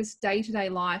my just day-to-day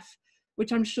life,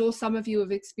 which I'm sure some of you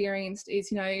have experienced,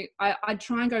 is, I'd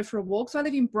try and go for a walk. So I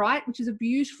live in Bright, which is a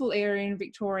beautiful area in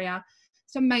Victoria.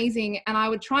 It's amazing. And I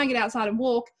would try and get outside and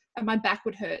walk, and my back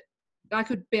would hurt. I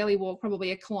could barely walk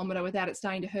probably a kilometre without it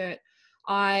starting to hurt.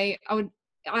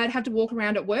 I'd have to walk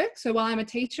around at work. So while I'm a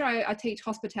teacher, I teach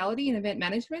hospitality and event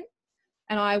management,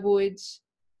 and I would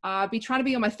be trying to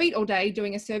be on my feet all day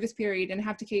doing a service period and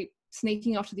have to keep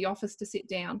sneaking off to the office to sit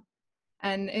down.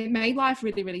 And it made life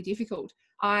really, really difficult.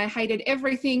 I hated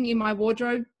everything in my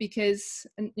wardrobe because,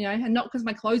 and not because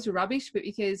my clothes were rubbish, but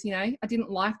because, I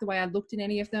didn't like the way I looked in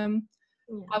any of them.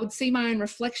 Yeah. I would see my own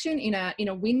reflection in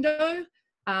a window.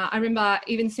 I remember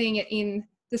even seeing it in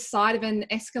the side of an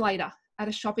escalator at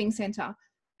a shopping centre,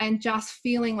 and just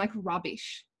feeling like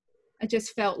rubbish. I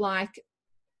just felt like,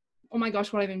 oh my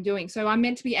gosh, what have I been doing? So I'm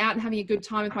meant to be out and having a good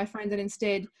time with my friends, and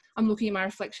instead I'm looking at my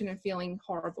reflection and feeling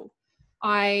horrible.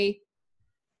 I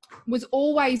was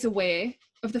always aware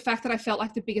of the fact that I felt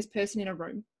like the biggest person in a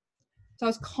room. So I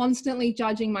was constantly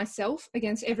judging myself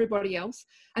against everybody else.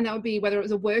 And that would be whether it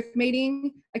was a work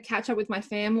meeting, a catch up with my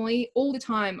family, all the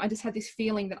time. I just had this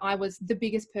feeling that I was the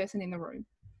biggest person in the room.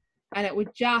 And it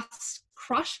would just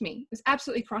crush me. It was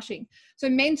absolutely crushing. So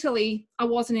mentally, I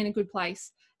wasn't in a good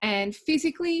place. And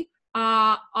physically,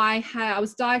 I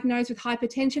was diagnosed with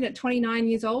hypertension at 29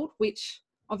 years old, which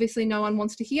obviously no one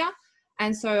wants to hear.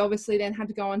 And so obviously then had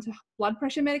to go on to blood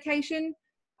pressure medication.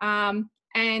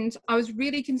 And I was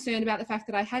really concerned about the fact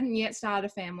that I hadn't yet started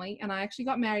a family, and I actually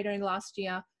got married only last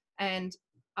year, and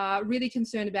really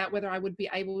concerned about whether I would be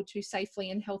able to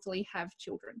safely and healthily have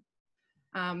children.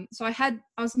 So I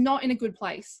was not in a good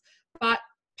place, but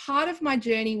part of my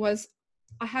journey was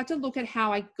I had to look at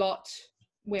how I got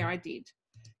where I did,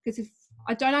 because if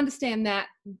I don't understand that,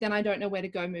 then I don't know where to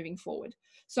go moving forward.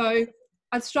 So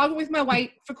I'd struggled with my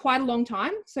weight for quite a long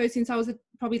time. So since I was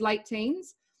probably late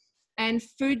teens, and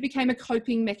food became a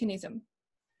coping mechanism.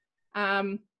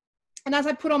 And as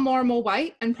I put on more and more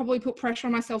weight and probably put pressure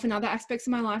on myself in other aspects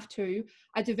of my life too,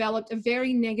 I developed a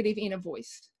very negative inner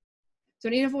voice. So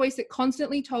an inner voice that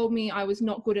constantly told me I was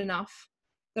not good enough,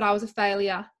 that I was a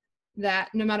failure, that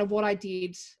no matter what I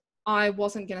did, I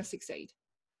wasn't going to succeed.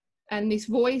 And this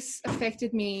voice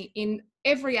affected me in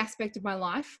every aspect of my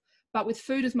life, but with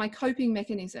food as my coping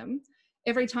mechanism,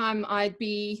 every time I'd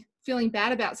be feeling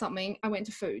bad about something, I went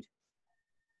to food.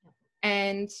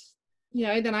 And, you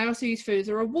know, then I also used food as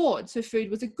a reward. So food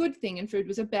was a good thing and food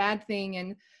was a bad thing.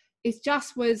 And it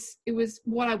was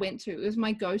what I went to. It was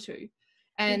my go-to.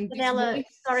 And Fenella,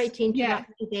 sorry to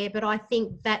interrupt you there, but I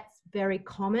think that's very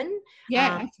common.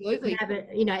 Yeah, absolutely. Have a,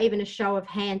 you know, even a show of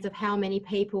hands of how many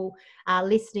people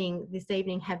listening this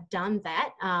evening have done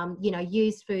that. You know,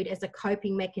 use food as a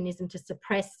coping mechanism to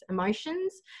suppress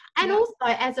emotions, and also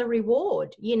as a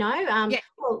reward. You know,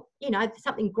 well, you know,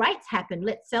 something great's happened.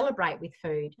 Let's celebrate with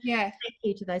food. Yeah. Thank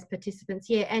you to those participants.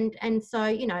 Yeah, and so,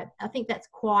 you know, I think that's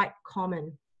quite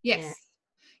common. Yes.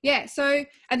 Yeah. So,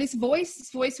 and this voice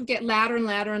would get louder and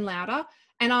louder and louder.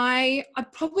 And I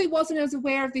probably wasn't as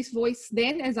aware of this voice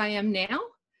then as I am now.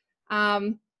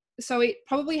 So it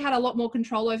probably had a lot more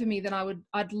control over me than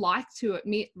I'd like to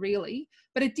admit, really.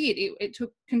 But it did. It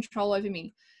took control over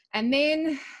me. And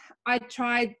then I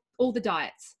tried all the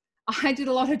diets. I did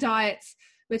a lot of diets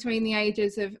between the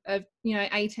ages of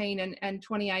 18 and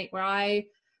 28, where I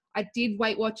did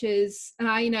Weight Watchers, and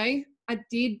I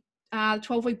did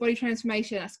 12-week body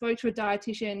transformation. I spoke to a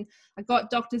dietitian. I got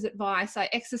doctor's advice. I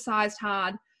exercised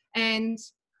hard, and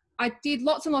I did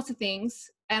lots and lots of things,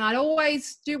 and I'd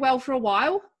always do well for a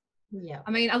while. Yeah.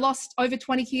 I mean, I lost over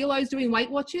 20 kilos doing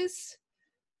Weight Watchers,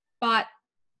 but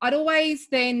I'd always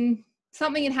then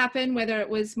something had happened, whether it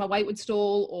was my weight would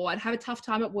stall or I'd have a tough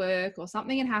time at work or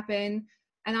something had happened,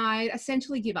 and I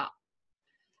essentially give up.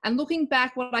 And looking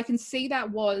back, what I can see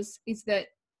is that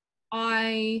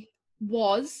I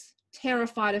was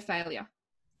terrified of failure.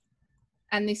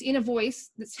 And this inner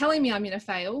voice that's telling me I'm going to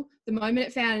fail, the moment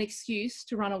it found an excuse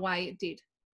to run away, it did.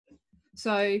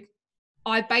 So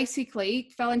I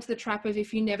basically fell into the trap of,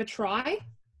 if you never try,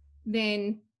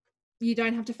 then you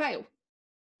don't have to fail.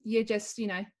 You just,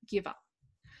 give up.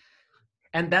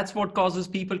 And that's what causes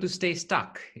people to stay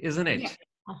stuck, isn't it?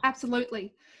 Yeah,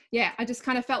 absolutely. Yeah, I just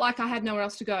kind of felt like I had nowhere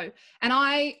else to go. And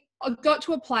I got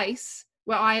to a place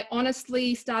where I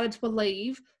honestly started to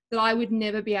believe that I would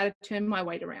never be able to turn my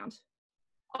weight around.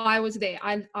 I was there.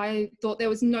 I thought there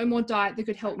was no more diet that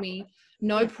could help me,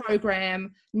 no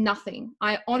program, nothing.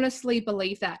 I honestly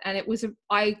believe that. And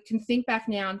I can think back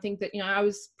now and think that, I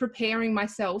was preparing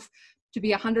myself to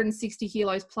be 160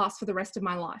 kilos plus for the rest of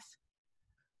my life.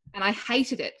 And I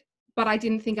hated it, but I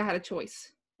didn't think I had a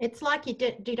choice. It's like you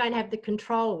don't have the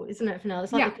control, isn't it, Fenella?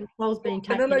 It's like the control's being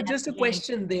taken. Fenella, just a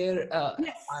question there.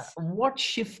 Yes. What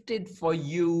shifted for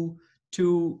you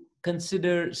to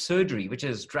consider surgery, which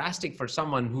is drastic for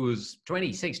someone who's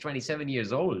 26, 27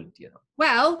 years old,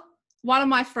 Well, one of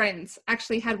my friends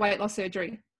actually had weight loss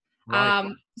surgery.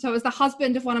 Right. So it was the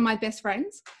husband of one of my best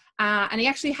friends. And he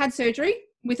actually had surgery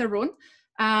with Arun.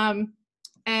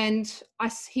 And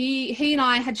he and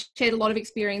I had shared a lot of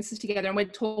experiences together, and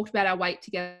we'd talked about our weight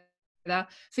together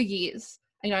for years.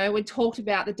 We'd talked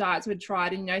about the diets we'd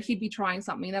tried, and, he'd be trying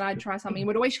something, then I'd try something.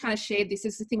 We'd always kind of shared this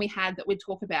as the thing we had, that we'd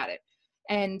talk about it.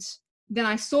 And then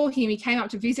I saw him, he came up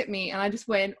to visit me, and I just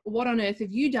went, what on earth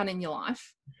have you done in your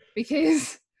life?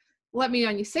 Because let me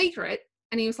know your secret.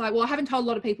 And he was like, well, I haven't told a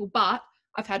lot of people, but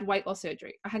I've had weight loss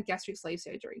surgery. I had gastric sleeve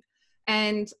surgery.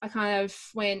 And I kind of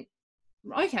went,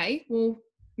 okay, well,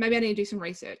 maybe I need to do some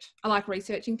research. I like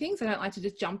researching things. I don't like to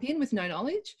just jump in with no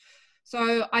knowledge.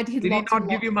 So I did. Did he not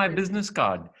give you my business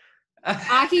card?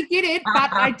 He did it,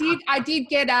 but I did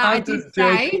get. I did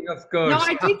say, of course. No,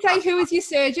 I did say, who is your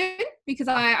surgeon? Because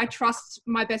I trust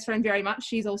my best friend very much.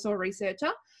 She's also a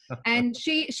researcher, and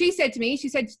she said to me, she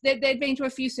said that they'd been to a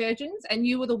few surgeons, and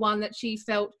you were the one that she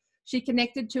felt she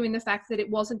connected to, in the fact that it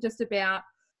wasn't just about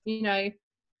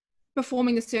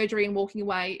performing the surgery and walking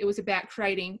away. It was about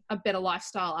creating a better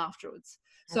lifestyle afterwards.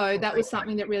 So that was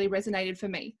something that really resonated for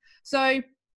me. So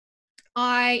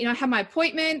I had my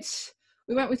appointment.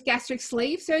 We went with gastric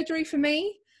sleeve surgery for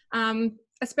me.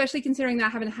 especially considering that I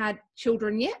haven't had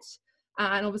children yet.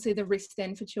 And obviously the risk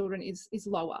then for children is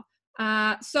lower.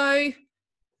 So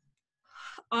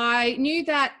I knew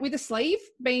that with a sleeve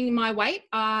being my weight,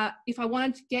 if I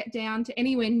wanted to get down to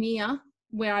anywhere near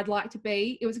where I'd like to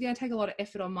be, it was going to take a lot of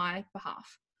effort on my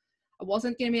behalf. I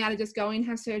wasn't going to be able to just go in,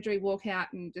 have surgery, walk out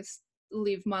and just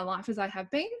live my life as I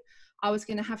have been. I was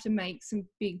going to have to make some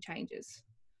big changes.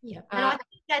 Yeah, and I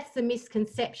think that's the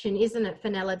misconception, isn't it,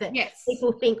 Fenella, that yes.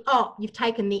 people think, oh, you've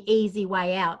taken the easy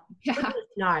way out. Yeah.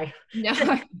 No,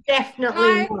 No,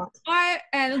 definitely not.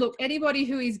 And look, anybody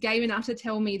who is game enough to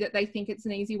tell me that they think it's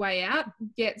an easy way out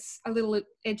gets a little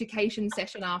education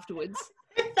session afterwards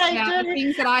about the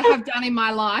things that I have done in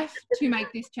my life to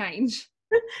make this change.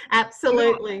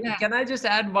 Absolutely. Yeah. Can I just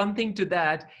add one thing to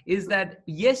that, is that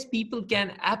yes, people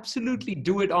can absolutely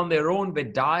do it on their own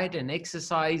with diet and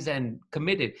exercise and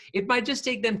committed. It might just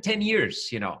take them 10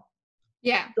 years, you know.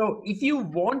 Yeah. So if you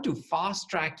want to fast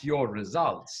track your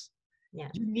results,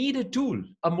 you need a tool,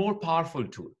 a more powerful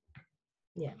tool.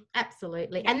 Yeah,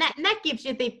 absolutely. And that gives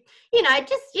you the, you know,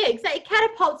 just, it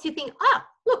catapults you, think, oh,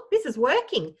 look, this is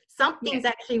working. Something's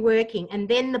actually working. And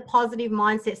then the positive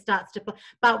mindset starts to,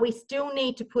 but we still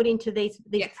need to put into these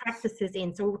practices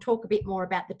in. So we'll talk a bit more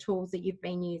about the tools that you've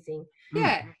been using.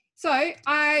 Yeah. So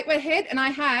I went ahead and I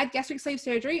had gastric sleeve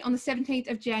surgery on the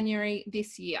 17th of January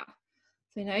this year.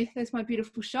 So, you know, there's my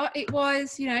beautiful shot. It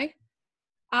was, you know,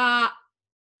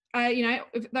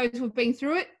 if those who've been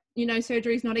through it, you know,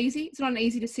 surgery is not easy. It's not an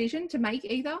easy decision to make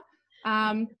either.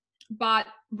 But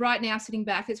right now, sitting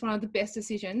back, it's one of the best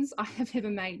decisions I have ever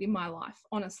made in my life,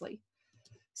 honestly.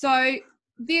 So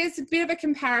there's a bit of a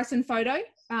comparison photo,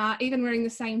 even wearing the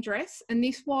same dress. And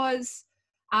this was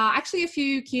actually a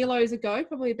few kilos ago,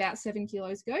 probably about 7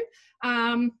 kilos ago.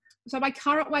 So my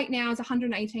current weight now is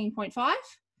 118.5, which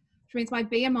means my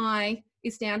BMI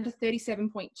is down to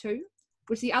 37.2.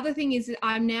 Which the other thing is that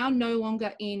I'm now no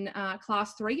longer in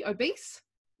class 3 obese,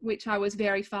 which I was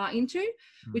very far into,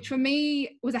 which for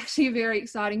me was actually a very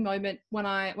exciting moment when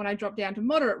I dropped down to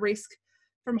moderate risk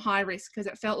from high risk, because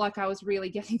it felt like I was really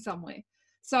getting somewhere.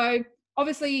 So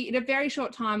obviously in a very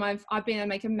short time, I've been able to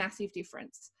make a massive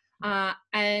difference.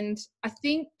 And I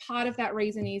think part of that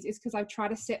reason is because I've tried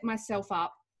to set myself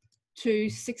up to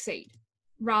succeed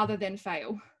rather than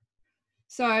fail.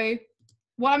 So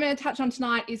what I'm going to touch on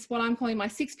tonight is what I'm calling my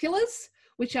 6 pillars,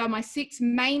 which are my 6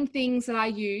 main things that I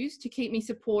use to keep me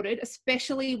supported,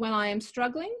 especially when I am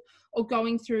struggling or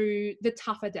going through the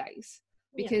tougher days,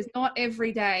 because not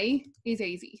every day is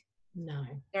easy. No.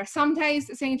 There are some days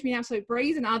that seem to be an absolute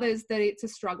breeze and others that it's a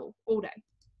struggle all day.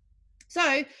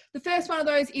 So the first one of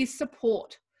those is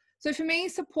support. So for me,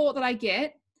 support that I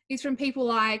get is from people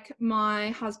like my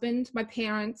husband, my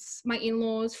parents, my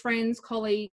in-laws, friends,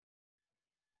 colleagues.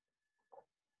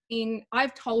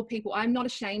 I've told people, I'm not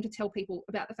ashamed to tell people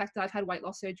about the fact that I've had weight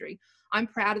loss surgery. I'm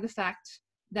proud of the fact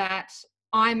that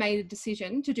I made a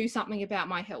decision to do something about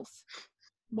my health.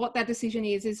 What that decision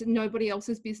is nobody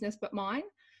else's business but mine.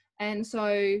 And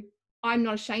so I'm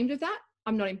not ashamed of that.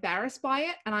 I'm not embarrassed by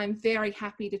it. And I'm very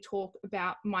happy to talk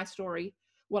about my story,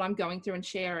 what I'm going through, and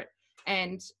share it.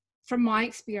 And from my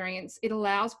experience, it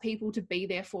allows people to be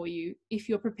there for you if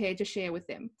you're prepared to share with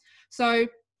them. So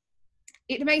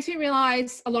it makes me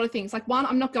realize a lot of things. Like, one,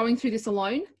 I'm not going through this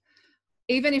alone.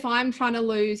 Even if I'm trying to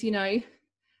lose, 80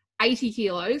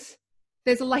 kilos,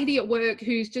 there's a lady at work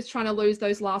who's just trying to lose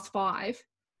those last 5.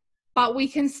 But we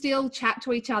can still chat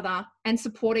to each other and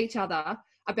support each other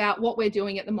about what we're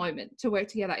doing at the moment to work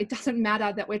together. It doesn't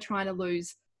matter that we're trying to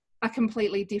lose a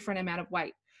completely different amount of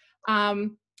weight.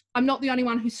 I'm not the only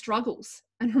one who struggles,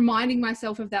 and reminding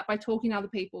myself of that by talking to other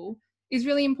people is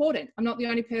really important. I'm not the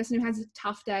only person who has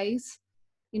tough days,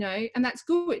 and that's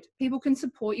good. People can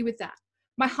support you with that.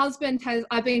 My husband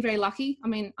I've been very lucky. I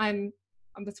mean,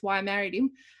 that's why I married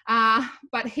him.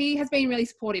 But he has been really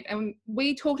supportive. And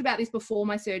we talked about this before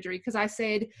my surgery, because I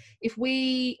said, if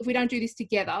we don't do this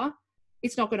together,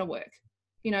 it's not going to work.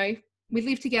 We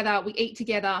live together, we eat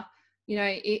together.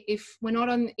 If we're not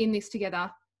in this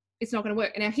together, it's not going to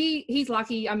work. And now he's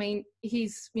lucky. I mean,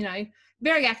 he's,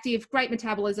 very active, great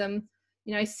metabolism,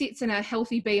 sits in a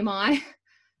healthy BMI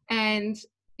and,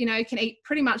 can eat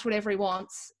pretty much whatever he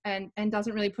wants and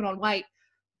doesn't really put on weight.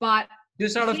 But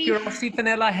just out of curiosity,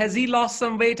 Fenella, has he lost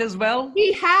some weight as well?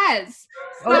 He has.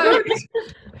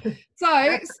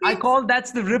 I call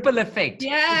that's the ripple effect.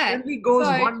 Yeah. It only goes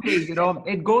one way,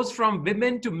 it goes from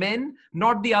women to men,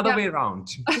 not the other way around.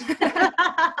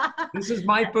 This is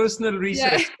my personal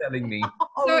research telling me.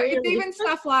 So it's even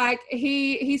stuff like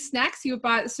his snacks he would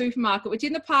buy at the supermarket, which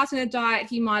in the past in a diet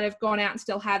he might have gone out and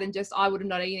still had and just, I would have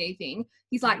not eaten anything.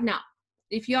 He's like, nah,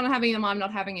 If you're not having him, I'm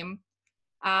not having him.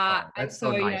 And That's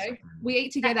so, so you nice. know, we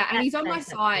eat together, and he's on my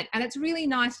fantastic. side, and it's really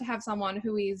nice to have someone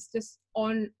who is just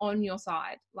on your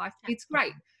side. Like, it's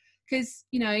great because,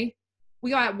 you know,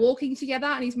 we go out walking together,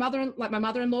 and his mother, like my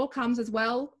mother-in-law, comes as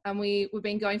well, and we've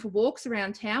been going for walks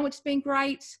around town, which has been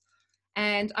great.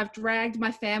 And I've dragged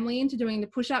my family into doing the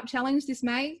push-up challenge this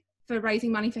May for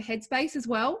raising money for Headspace as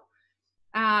well.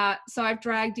 So I've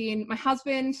dragged in my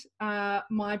husband,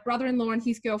 my brother-in-law and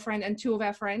his girlfriend, and 2 of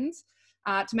our friends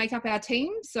to make up our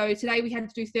team. So today we had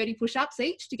to do 30 push-ups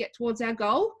each to get towards our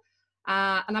goal.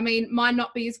 And I mean, mine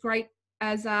not be as great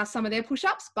as some of their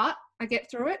push-ups, but I get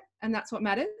through it, and that's what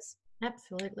matters.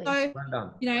 Absolutely. So, Well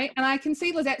done. you know, and I can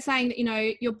see Lizette saying that, you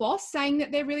know, your boss saying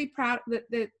that they're really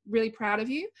proud of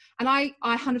you. And I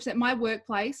 100%, my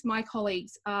workplace, my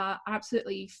colleagues are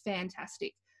absolutely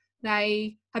fantastic.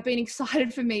 They have been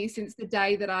excited for me since the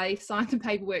day that I signed the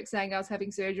paperwork saying I was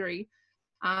having surgery.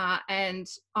 And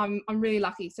I'm really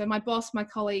lucky. So my boss, my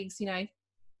colleagues, you know,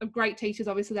 are great teachers,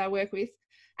 obviously, that I work with,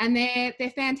 and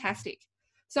they're fantastic.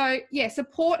 So yeah,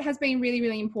 support has been really,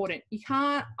 really important. You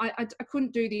can't, I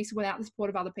couldn't do this without the support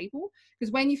of other people,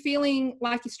 because when you're feeling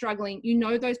like you're struggling, you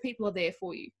know, those people are there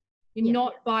for you. You're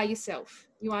not by yourself.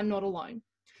 You are not alone.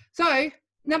 So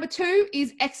number 2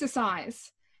 is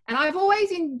exercise. And I've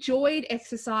always enjoyed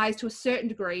exercise to a certain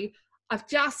degree.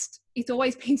 It's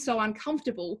always been so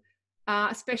uncomfortable,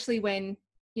 especially when,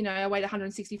 you know, I weighed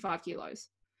 165 kilos.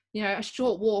 You know, a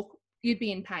short walk, you'd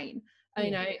be in pain.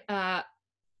 You know,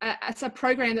 it's a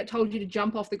program that told you to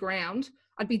jump off the ground.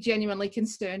 I'd be genuinely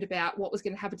concerned about what was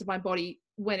going to happen to my body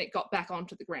when it got back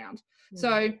onto the ground.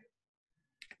 So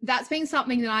that's been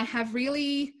something that I have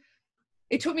really,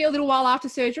 it took me a little while after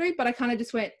surgery, but I kind of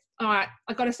just went, all right,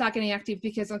 I've got to start getting active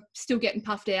because I'm still getting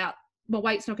puffed out. My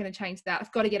weight's not going to change that.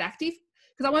 I've got to get active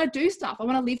because I want to do stuff. I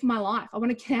want to live my life. I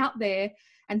want to get out there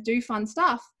and do fun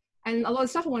stuff. And a lot of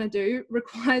stuff I want to do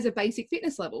requires a basic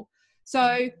fitness level.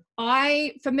 So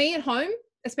for me at home,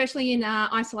 especially in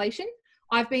isolation,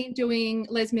 I've been doing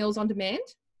Les Mills on demand.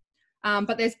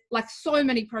 But there's like so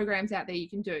many programs out there you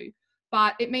can do.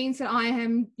 But it means that I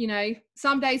am, you know,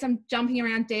 some days I'm jumping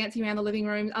around, dancing around the living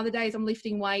room. Other days I'm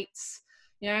lifting weights.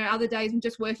 You know, other days I'm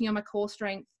just working on my core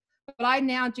strength. But I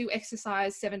now do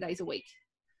exercise 7 days a week.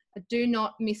 I do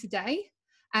not miss a day.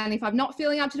 And if I'm not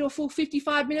feeling up to do a full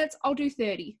 55 minutes, I'll do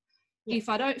 30. If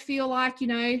I don't feel like, you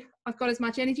know, I've got as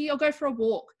much energy, I'll go for a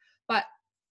walk. But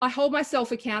I hold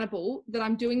myself accountable that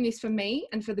I'm doing this for me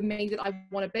and for the me that I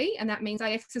want to be. And that means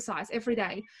I exercise every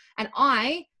day. And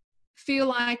I feel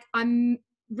like I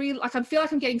feel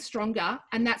like I'm getting stronger,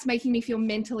 and that's making me feel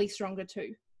mentally stronger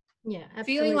too. Yeah,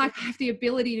 absolutely. Feeling like I have the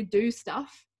ability to do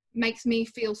stuff makes me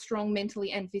feel strong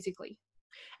mentally and physically.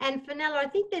 And Fenella, I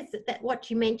think there's that what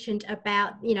you mentioned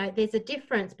about, you know, there's a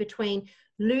difference between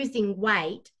losing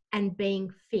weight and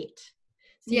being fit.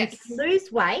 So you can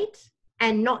lose weight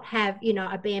and not have, you know,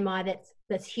 a BMI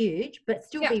that's huge, but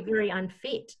still be very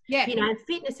unfit. You know,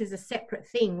 fitness is a separate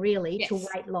thing really to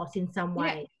weight loss in some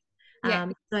way.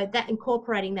 So that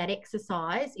incorporating that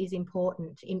exercise is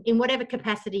important in whatever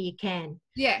capacity you can.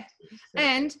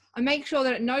 And I make sure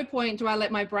that at no point do I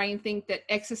let my brain think that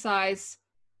exercise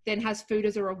then has food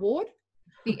as a reward.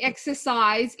 The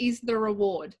exercise is the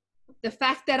reward. The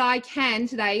fact that I can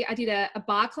today, I did a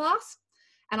bar class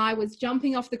and I was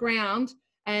jumping off the ground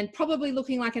and probably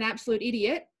looking like an absolute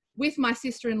idiot with my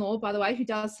sister-in-law, by the way, who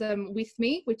does them with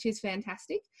me, which is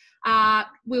fantastic.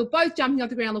 We were both jumping off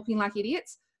the ground looking like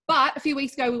idiots. But a few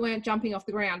weeks ago, we weren't jumping off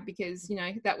the ground because, you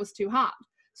know, that was too hard.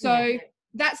 So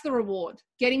that's the reward.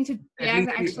 Getting to be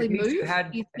able to actually move is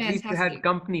fantastic. At least you had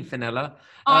company, Fenella.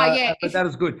 But that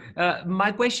was good.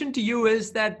 My question to you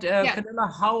is that,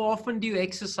 Fenella, how often do you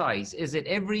exercise? Is it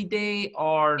every day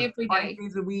or every 5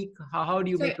 days a week? How do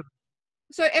you make it?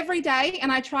 So every day,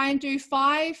 and I try and do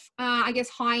 5, I guess,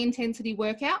 high intensity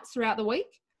workouts throughout the week.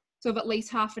 So of at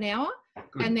least half an hour.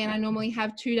 Good. And then I normally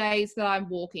have 2 days that I'm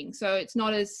walking. So it's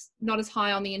not as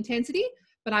high on the intensity,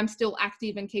 but I'm still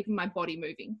active and keeping my body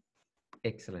moving.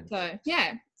 Excellent. So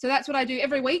so that's what I do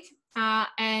every week.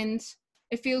 And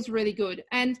it feels really good.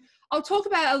 And I'll talk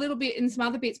about it a little bit in some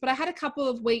other bits, but I had a couple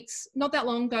of weeks, not that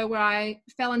long ago, where I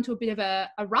fell into a bit of a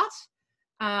rut.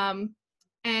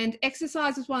 And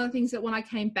exercise was one of the things that when I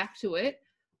came back to it,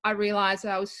 I realized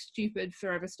that I was stupid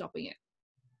for ever stopping it,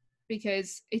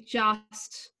 because it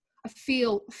just, I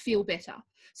feel better.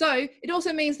 So it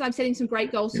also means that I'm setting some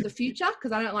great goals for the future,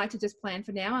 because I don't like to just plan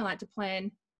for now. I like to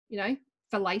plan, you know,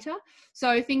 for later.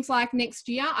 So things like next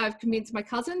year, I've convinced my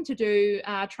cousin to do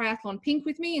triathlon pink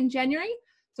with me in January.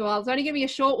 So while it's only going to be a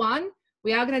short one,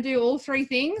 we are going to do all 3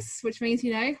 things, which means,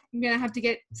 you know, I'm going to have to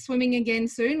get swimming again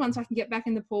soon once I can get back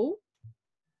in the pool.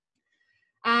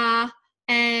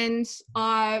 And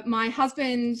my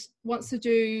husband wants to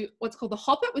do what's called the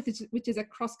Hop It, which is a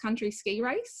cross-country ski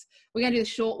race. We're going to do the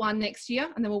short one next year,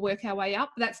 and then we'll work our way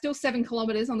up. But that's still 7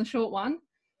 kilometres on the short one.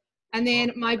 And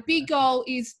then my big goal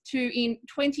is in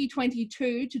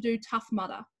 2022 to do Tough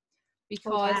Mudder,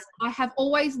 because I have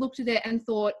always looked at it and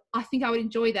thought, I think I would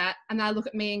enjoy that. And then I look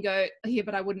at me and go, yeah,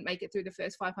 but I wouldn't make it through the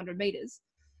first 500 metres.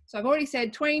 So I've already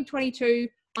said 2022,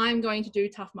 I'm going to do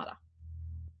Tough Mudder,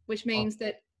 which means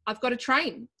that I've got to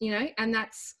train, and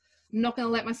that's I'm not going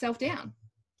to let myself down.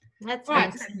 That's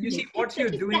right. You see, what you're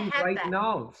doing right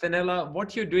now, Fenella,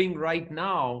 what you're doing right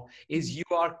now is you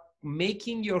are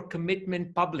making your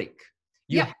commitment public.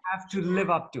 You have to live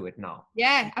up to it now.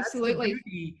 Yeah, absolutely. That's the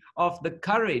beauty of the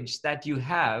courage that you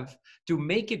have to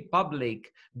make it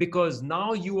public, because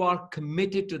now you are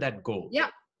committed to that goal. Yeah.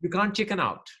 You can't chicken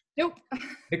out. Nope.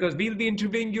 Because we'll be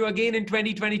interviewing you again in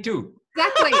 2022.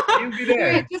 Exactly. You'll be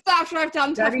there. Just after I've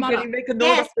done Tough Mudder. Can you make a note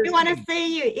Yes, of this? we want to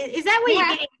see you. Is that where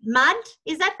you're getting mud?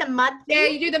 Is that the mud thing? Yeah,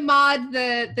 you do the mud,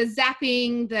 the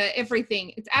zapping, the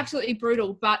everything. It's absolutely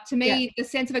brutal. But to me, the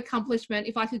sense of accomplishment,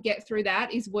 if I could get through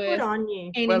that, is worth Good on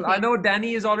you. anything. Well, I know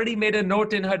Dani has already made a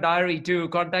note in her diary to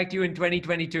contact you in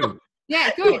 2022. Yeah,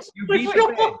 good. You beat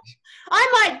the edge.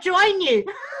 I might join you.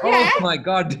 Yeah. Oh my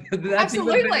God. That's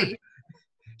Absolutely.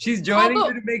 She's joining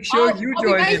you to make sure you I'll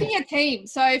join be in. making a team.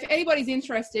 So if anybody's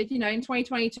interested, in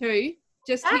 2022,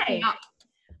 just hit me up.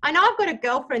 I know I've got a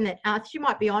girlfriend that she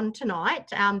might be on tonight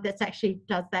that's actually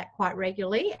does that quite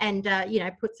regularly and,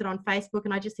 puts it on Facebook.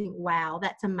 And I just think, wow,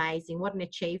 that's amazing. What an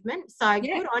achievement. So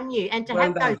good on you. And to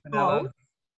have those goals.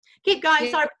 Keep going.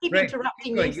 Sorry, keep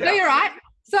interrupting you. No, you're right.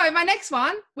 So my next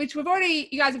one, which you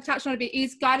guys have touched on a bit,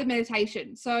 is guided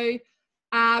meditation. So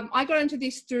I got into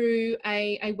this through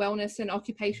a wellness and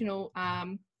occupational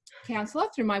counsellor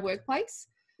through my workplace,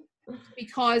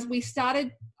 because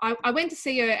I went to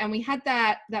see her and we had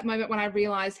that moment when I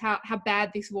realised how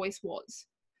bad this voice was,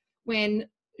 when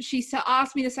she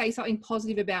asked me to say something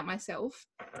positive about myself,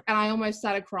 and I almost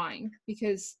started crying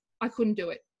because I couldn't do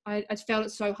it. I felt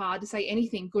it so hard to say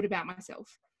anything good about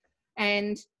myself.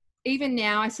 And even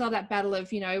now I still have that battle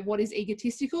of, what is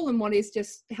egotistical and what is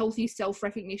just healthy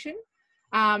self-recognition.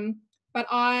 But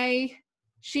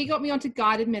she got me onto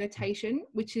guided meditation,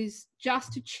 which is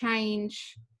just to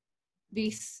change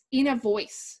this inner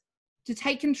voice, to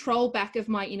take control back of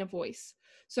my inner voice.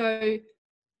 So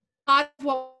part of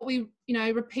what we,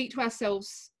 repeat to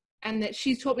ourselves, and that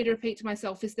she's taught me to repeat to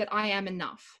myself, is that I am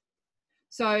enough.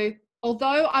 So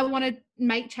although I want to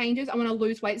make changes, I want to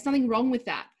lose weight, there's nothing wrong with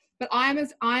that. But I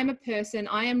am a person,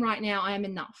 I am right now, I am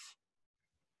enough.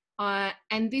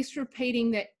 And this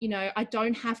repeating that, I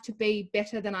don't have to be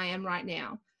better than I am right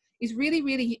now is really,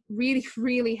 really, really,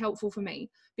 really helpful for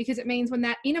me, because it means when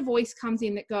that inner voice comes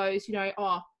in that goes,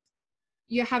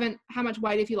 how much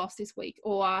weight have you lost this week?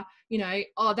 Or,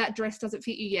 that dress doesn't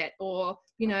fit you yet. Or,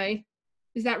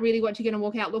 is that really what you're going to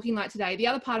walk out looking like today? The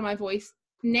other part of my voice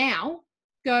now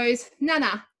goes,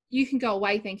 nah, you can go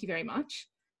away. Thank you very much.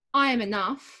 I am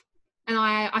enough. And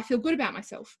I feel good about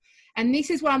myself. And this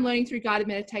is what I'm learning through guided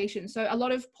meditation. So a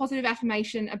lot of positive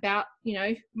affirmation about,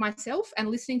 myself, and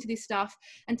listening to this stuff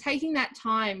and taking that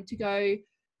time to go,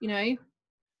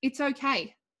 it's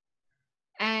okay.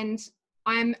 And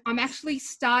I'm actually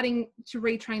starting to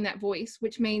retrain that voice,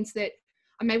 which means that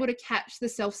I'm able to catch the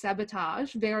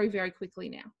self-sabotage very, very quickly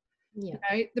now. Yeah.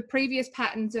 The previous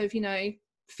patterns of,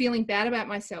 feeling bad about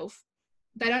myself,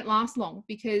 they don't last long,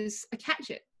 because I catch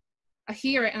it. I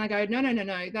hear it and I go, no,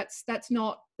 that's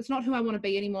not who I want to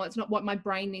be anymore. It's not what my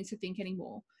brain needs to think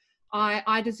anymore.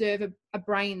 I deserve a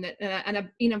brain and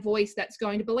an inner voice that's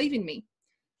going to believe in me,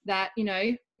 that,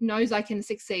 knows I can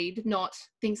succeed, not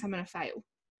thinks I'm going to fail.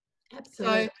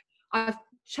 Absolutely. So I've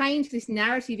changed this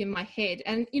narrative in my head,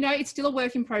 and, it's still a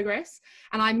work in progress.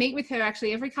 And I meet with her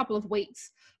actually every couple of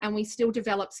weeks, and we still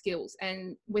develop skills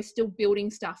and we're still building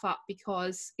stuff up,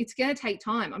 because it's going to take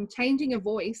time. I'm changing a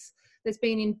voice that's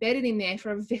been embedded in there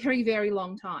for a very, very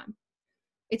long time.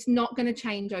 It's not going to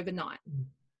change overnight.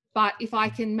 But if I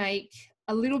can make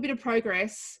a little bit of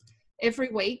progress every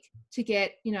week to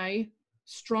get,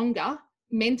 stronger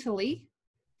mentally,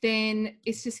 then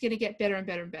it's just going to get better and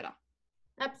better and better.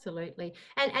 Absolutely.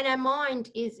 And our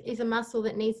mind is a muscle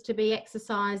that needs to be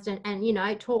exercised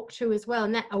and talked to as well.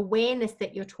 And that awareness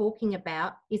that you're talking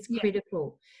about is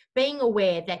critical. Being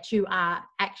aware that you are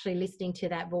actually listening to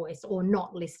that voice or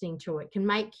not listening to it can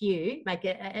make you make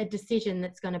a decision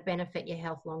that's going to benefit your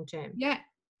health long term. Yeah.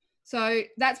 So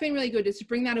that's been really good, is to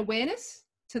bring that awareness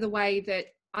to the way that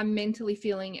I'm mentally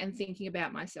feeling and thinking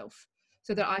about myself,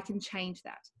 so that I can change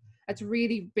that. It's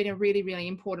really been a really, really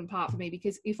important part for me,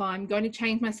 because if I'm going to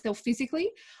change myself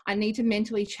physically, I need to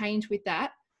mentally change with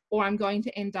that, or I'm going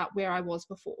to end up where I was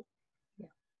before. Yeah.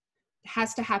 It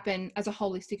has to happen as a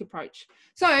holistic approach.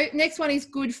 So next one is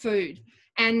good food.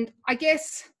 And I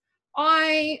guess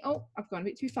I've gone a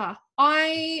bit too far.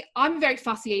 I'm a very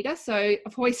fussy eater, so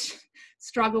I've always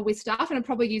struggled with stuff, and I've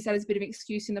probably used that as a bit of an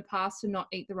excuse in the past to not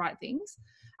eat the right things.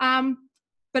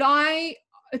 But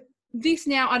this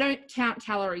now, I don't count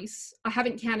calories. I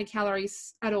haven't counted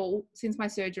calories at all since my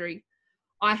surgery.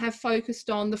 I have focused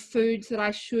on the foods that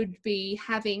I should be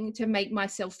having to make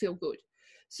myself feel good.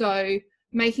 So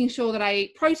making sure that I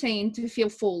eat protein to feel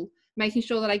full, making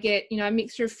sure that I get, a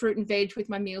mixture of fruit and veg with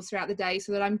my meals throughout the day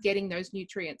so that I'm getting those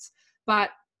nutrients.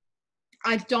 But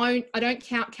I don't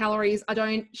count calories.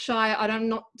 I'm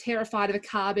not terrified of a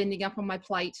carb ending up on my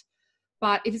plate.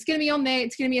 But if it's going to be on there,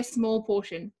 it's going to be a small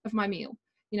portion of my meal.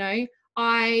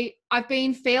 I've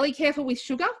been fairly careful with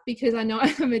sugar because I know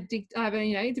it's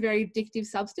a very addictive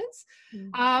substance.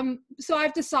 So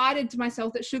I've decided to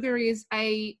myself that sugar is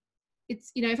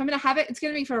if I'm going to have it, it's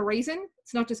going to be for a reason.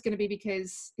 It's not just going to be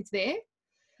because it's there.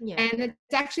 Yeah. And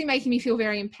it's actually making me feel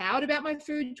very empowered about my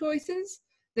food choices,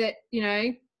 that,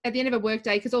 at the end of a work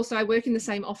day, because also I work in the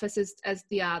same office as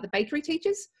the bakery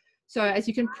teachers. So as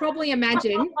you can probably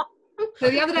imagine,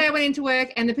 so the other day I went into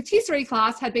work and the patisserie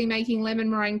class had been making lemon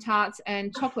meringue tarts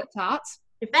and chocolate tarts.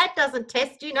 If that doesn't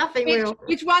test you, nothing will.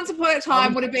 Which once upon a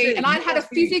time would have been, and I'd had a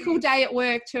physical day at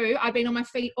work too. I'd been on my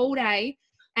feet all day,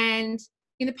 and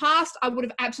in the past I would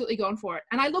have absolutely gone for it.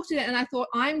 And I looked at it and I thought,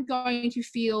 I'm going to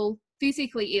feel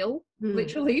physically ill,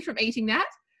 literally, from eating that.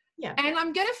 Yeah. And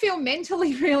I'm going to feel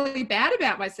mentally really bad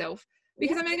about myself,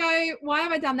 because I'm going to go, why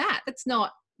have I done that? It's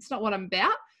not what I'm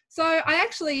about. So I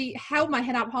actually held my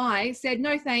head up high, said,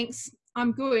 no, thanks,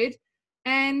 I'm good,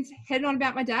 and headed on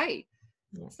about my day.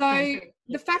 Yeah. So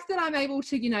the fact that I'm able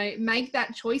to, make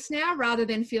that choice now rather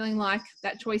than feeling like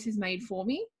that choice is made for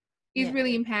me is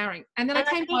really empowering. And then I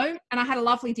came home and I had a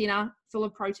lovely dinner full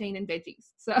of protein and veggies.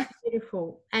 So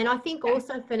beautiful. And I think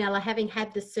also, Fenella, having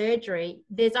had the surgery,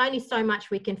 there's only so much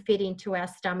we can fit into our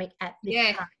stomach at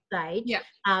this stage. Yeah.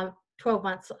 12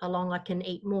 months along, I can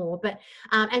eat more. But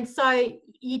and so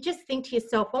you just think to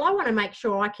yourself, well, I want to make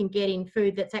sure I can get in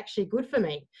food that's actually good for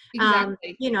me.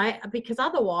 Exactly. Because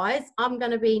otherwise I'm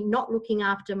going to be not looking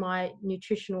after my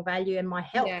nutritional value and my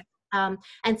health. Yeah.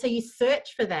 And so you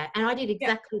search for that. And I did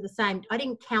exactly the same. I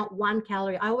didn't count 1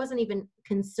 calorie. I wasn't even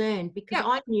concerned, because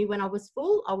I knew when I was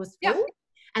full, I was full.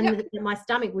 And my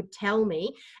stomach would tell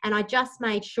me. And I just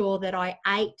made sure that I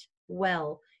ate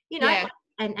well,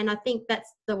 And I think that's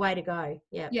the way to go.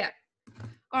 Yeah. Yeah.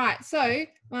 All right. So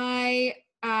my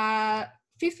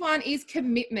 5th one is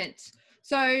commitment.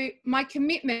 So my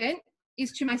commitment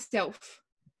is to myself.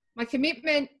 My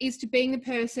commitment is to being the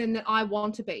person that I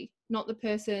want to be, not the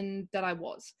person that I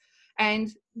was.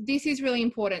 And this is really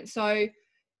important. So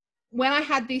when I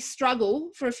had this struggle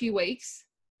for a few weeks,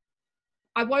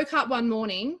 I woke up one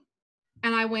morning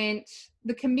and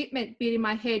the commitment bit in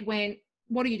my head went,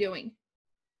 what are you doing?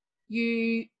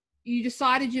 You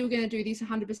decided you were going to do this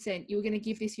 100%. You were going to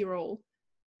give this your all.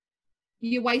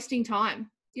 You're wasting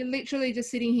time. You're literally just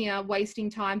sitting here wasting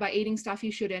time by eating stuff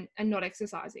you shouldn't and not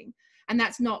exercising. And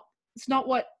it's not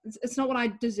what I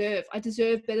deserve. I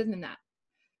deserve better than that.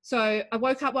 So I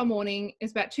woke up one morning.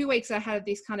 It's about 2 weeks I had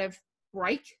this kind of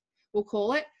break, we'll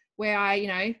call it, where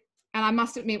and I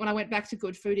must admit, when I went back to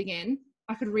good food again,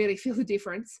 I could really feel the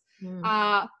difference.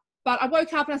 But I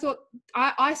woke up and I thought,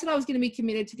 I said I was going to be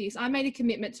committed to this. I made a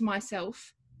commitment to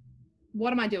myself.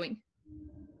 What am I doing?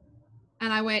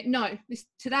 And I went, no,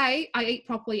 today I eat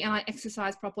properly and I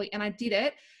exercise properly, and I did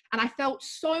it. And I felt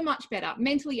so much better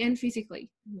mentally and physically.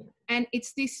 Yeah. And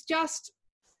it's this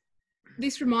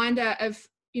reminder of,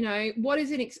 what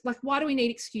is it? Why do we need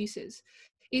excuses?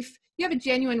 If you have a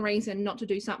genuine reason not to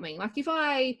do something, like if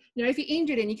you're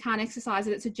injured and you can't exercise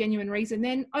and it's a genuine reason,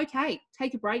 then okay,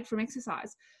 take a break from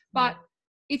exercise. But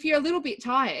if you're a little bit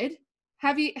tired,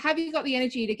 have you got the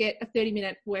energy to get a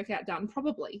 30-minute workout done?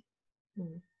 Probably.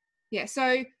 Yeah.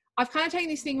 So I've kind of taken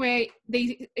this thing where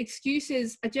these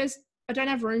excuses I don't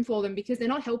have room for them, because they're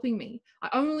not helping me. I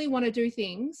only want to do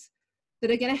things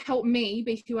that are going to help me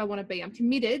be who I want to be. I'm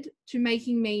committed to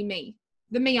making me,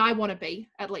 the me I want to be,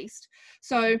 at least.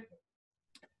 So,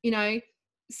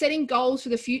 setting goals for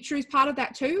the future is part of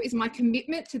that too, is my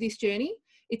commitment to this journey.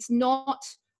 It's not,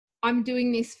 I'm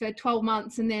doing this for 12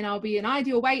 months and then I'll be an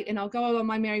ideal weight and I'll go on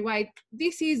my merry way.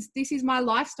 This is my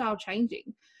lifestyle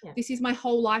changing. Yeah. This is my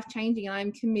whole life changing, and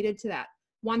I'm committed to that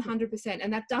 100%.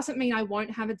 And that doesn't mean I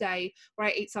won't have a day where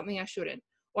I eat something I shouldn't,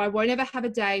 or I won't ever have a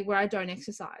day where I don't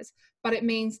exercise. But it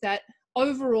means that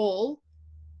overall,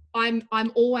 I'm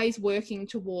always working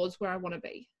towards where I want to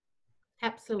be.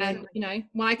 Absolutely. And, you know,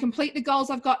 when I complete the goals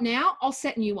I've got now, I'll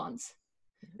set new ones.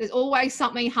 There's always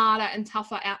something harder and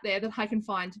tougher out there that I can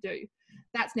find to do.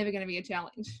 That's never going to be a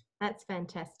challenge. That's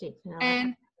fantastic. No,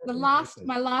 And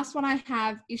my last one I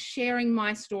have is sharing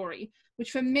my story,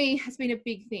 which for me has been a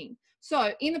big thing.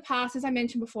 So in the past, as I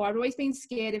mentioned before, I've always been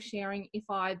scared of sharing if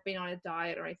I've been on a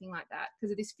diet or anything like that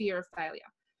because of this fear of failure.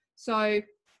 So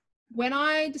when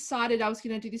I decided I was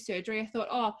going to do this surgery, I thought,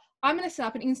 oh, I'm going to set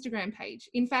up an Instagram page.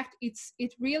 In fact, it's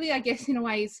really, I guess, in a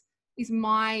way is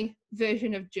my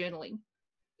version of journaling.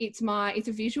 It's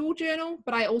a visual journal,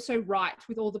 but I also write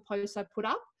with all the posts I put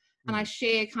up, and I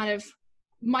share kind of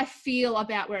my feel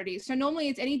about where it is. So normally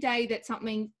it's any day that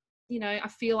something, you know, I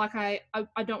feel like I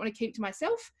don't want to keep to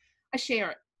myself, I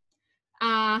share it.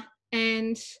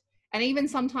 And even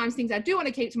sometimes things I do want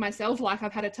to keep to myself, like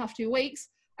I've had a tough 2 weeks,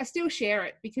 I still share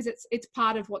it because it's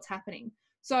part of what's happening.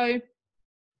 So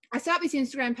I set up this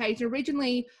Instagram page, and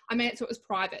originally I made it so it was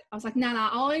private. I was like, nah,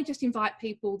 I'll only just invite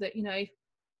people that, you know,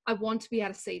 I want to be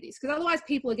able to see this, because otherwise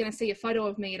people are going to see a photo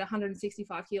of me at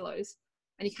 165 kilos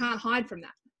and you can't hide from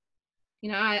that.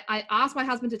 You know, I asked my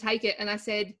husband to take it and I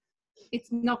said,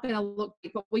 it's not going to look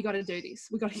good, but we got to do this.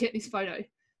 We got to get this photo.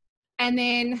 And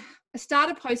then I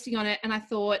started posting on it and I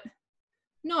thought,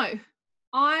 no,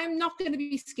 I'm not going to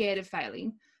be scared of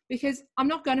failing, because I'm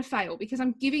not going to fail, because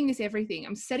I'm giving this everything.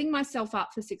 I'm setting myself up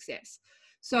for success.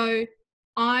 So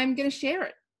I'm going to share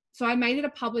it. So I made it a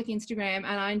public Instagram, and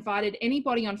I invited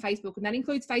anybody on Facebook, and that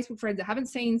includes Facebook friends I haven't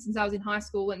seen since I was in high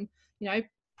school and, you know,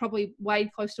 probably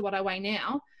weighed close to what I weigh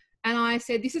now. And I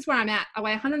said, this is where I'm at. I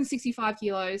weigh 165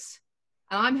 kilos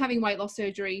and I'm having weight loss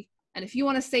surgery. And if you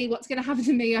want to see what's going to happen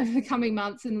to me over the coming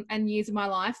months and years of my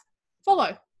life,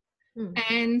 follow.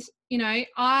 And, you know,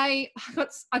 I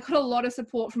got a lot of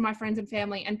support from my friends and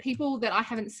family and people that I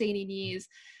haven't seen in years.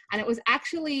 And it was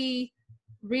actually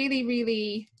really,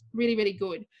 really, really, really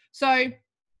good. So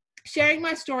sharing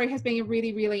my story has been a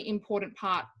really, really important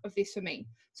part of this for me.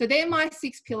 So they're my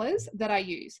 6 pillars that I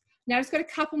use. Now, I've just got a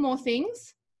couple more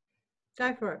things.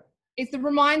 Go for it. It's the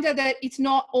reminder that it's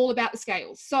not all about the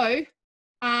scales. So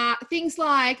things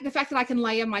like the fact that I can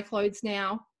layer my clothes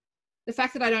now, the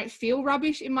fact that I don't feel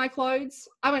rubbish in my clothes.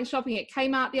 I went shopping at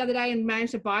Kmart the other day and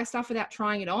managed to buy stuff without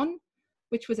trying it on,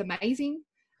 which was amazing.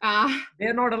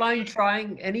 They're not allowing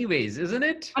trying anyways, isn't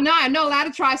it? I know, I'm not allowed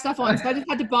to try stuff on, so I just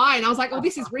had to buy. And I was like, oh,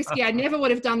 this is risky. I never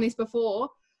would have done this before.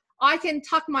 I can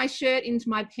tuck my shirt into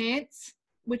my pants,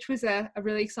 which was a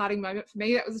really exciting moment for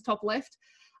me. That was the top left.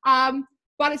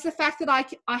 But it's the fact that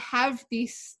I have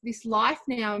this life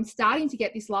now. I'm starting to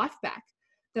get this life back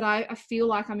that I feel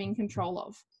like I'm in control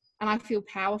of, and I feel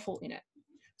powerful in it.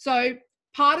 So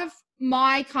part of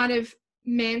my kind of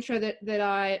mantra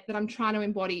that I'm trying to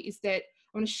embody is that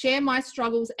I'm going to share my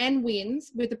struggles and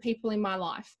wins with the people in my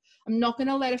life. I'm not going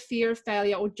to let a fear of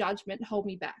failure or judgment hold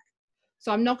me back.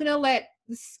 So I'm not going to let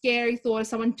the scary thought of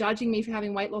someone judging me for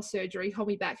having weight loss surgery hold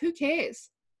me back. Who cares?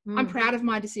 I'm proud of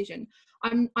my decision.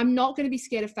 I'm not going to be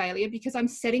scared of failure because I'm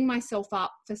setting myself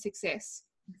up for success.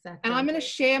 Exactly. And I'm going to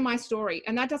share my story.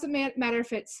 And that doesn't matter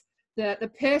if it's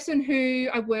the person who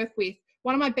I work with,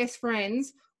 one of my best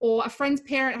friends, or a friend's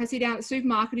parent I see down at the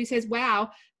supermarket who says,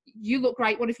 wow, you look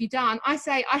great. What have you done? I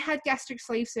say, I had gastric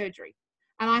sleeve surgery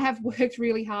and I have worked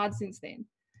really hard since then.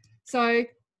 So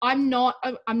I'm not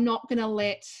going to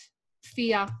let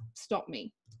fear stop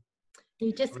me.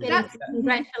 You just getting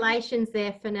congratulations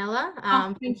there, Fenella,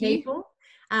 from people.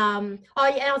 Oh,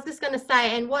 yeah, I was just going to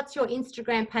say, and what's your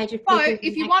Instagram page?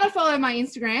 If you want to follow my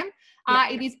Instagram,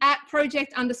 it is at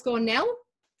project_Nell.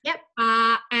 Yep.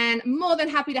 And more than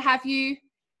happy to have you.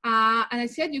 And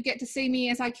as I said, you get to see me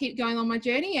as I keep going on my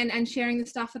journey and sharing the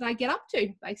stuff that I get up to,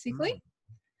 basically.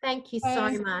 Thank you so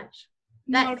much.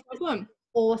 Not a problem.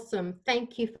 Awesome.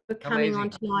 Thank you for coming on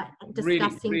tonight and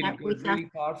discussing that with us. Really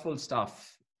powerful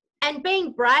stuff. And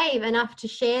being brave enough to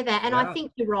share that. And Yeah. I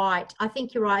think you're right. I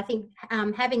think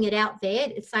having it out there,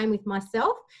 same with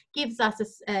myself, gives us,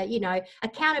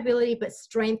 accountability, but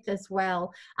strength as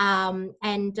well.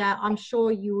 And I'm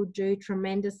sure you will do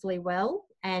tremendously well.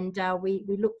 And we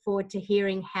look forward to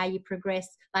hearing how you progress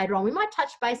later on. We might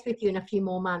touch base with you in a few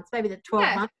more months, maybe the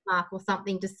 12-month mark or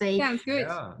something, to see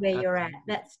where you're at.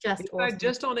 That's just awesome.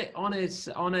 Just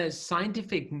on a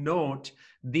scientific note,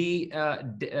 the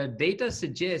data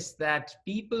suggests that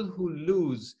people who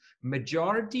lose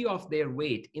majority of their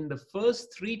weight in the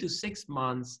first 3 to 6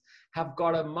 months have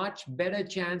got a much better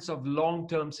chance of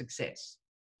long-term success.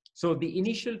 So the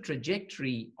initial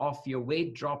trajectory of your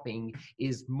weight dropping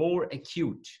is more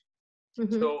acute.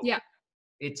 So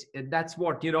That's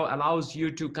what, allows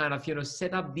you to kind of,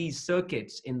 set up these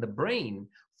circuits in the brain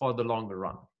for the longer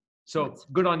run. So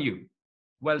good on you.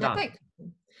 Well done. Thanks.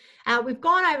 We've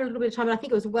gone over a little bit of time, and I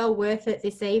think it was well worth it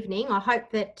this evening. I hope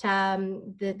that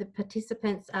the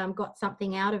participants got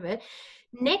something out of it.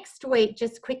 Next week,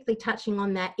 just quickly touching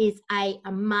on that, is a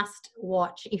must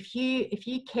watch. If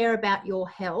you care about your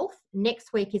health,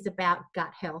 next week is about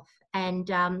gut health. And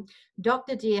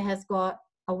Dr. Dhir has got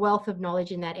a wealth of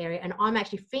knowledge in that area. And I'm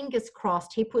actually, fingers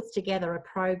crossed, he puts together a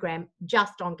program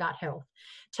just on gut health,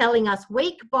 telling us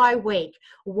week by week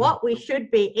what we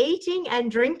should be eating and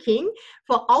drinking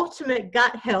for ultimate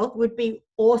gut health. Would be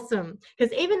awesome.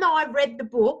 Because even though I've read the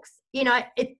books,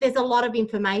 there's a lot of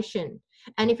information.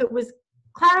 And if it was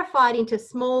clarified into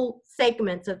small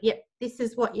segments of, yep, this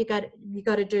is what you got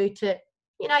to do to,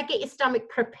 get your stomach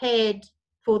prepared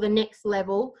for the next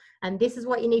level, and this is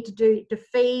what you need to do to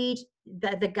feed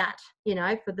the gut,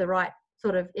 for the right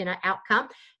sort of, outcome,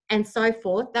 and so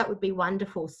forth, that would be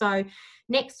wonderful. So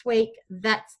next week,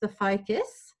 that's the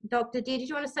focus. Dr. Dhir, did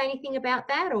you want to say anything about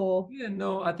that? Or yeah,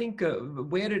 no, I think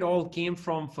where it all came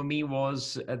from for me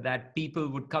was that people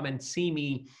would come and see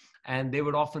me, and they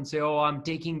would often say, oh, I'm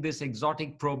taking this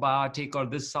exotic probiotic or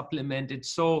this supplement.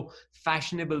 It's so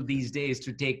fashionable these days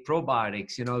to take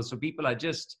probiotics, so people are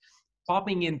just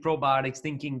popping in probiotics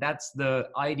thinking that's the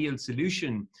ideal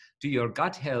solution to your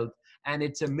gut health. And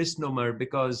it's a misnomer,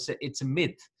 because it's a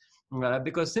myth.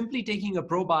 Because simply taking a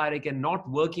probiotic and not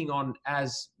working on,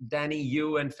 as Dani,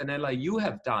 you and Fenella, you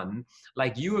have done,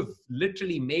 like you have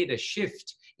literally made a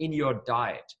shift in your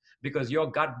diet, because your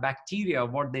gut bacteria,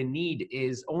 what they need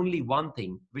is only one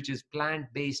thing, which is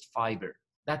plant-based fiber.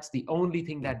 That's the only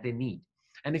thing that they need.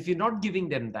 And if you're not giving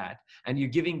them that, and you're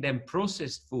giving them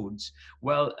processed foods,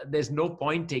 well, there's no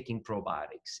point taking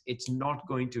probiotics. It's not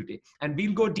going to. And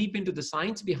we'll go deep into the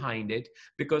science behind it,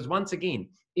 because once again,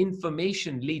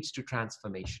 information leads to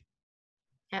transformation.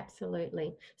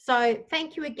 Absolutely. So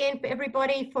thank you again for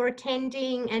everybody for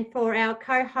attending, and for our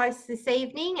co-hosts this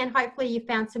evening, and hopefully you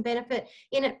found some benefit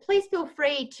in it. Please feel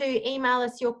free to email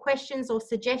us your questions or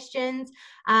suggestions,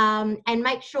 and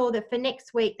make sure that for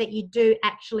next week that you do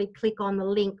actually click on the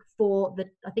link for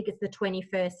I think it's the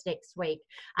 21st next week,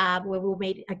 where we'll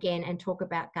meet again and talk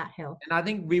about gut health. And I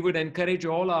think we would encourage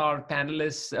all our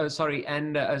panelists,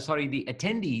 the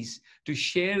attendees, to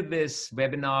share this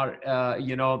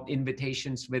webinar,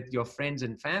 invitations with your friends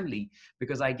and family,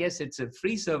 because I guess it's a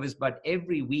free service, but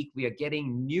every week we are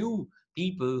getting new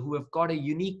people who have got a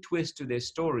unique twist to their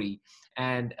story.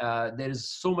 And there is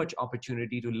so much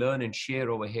opportunity to learn and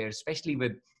share over here, especially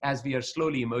as we are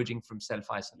slowly emerging from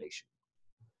self-isolation.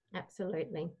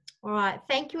 Absolutely. All right.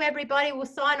 Thank you, everybody. We'll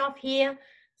sign off here.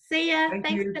 See ya.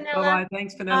 Thanks, Fenella. Bye-bye.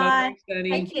 Thanks, Fenella. Bye. Thanks, Dani.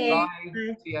 Thank you. Bye.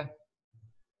 Bye. See ya.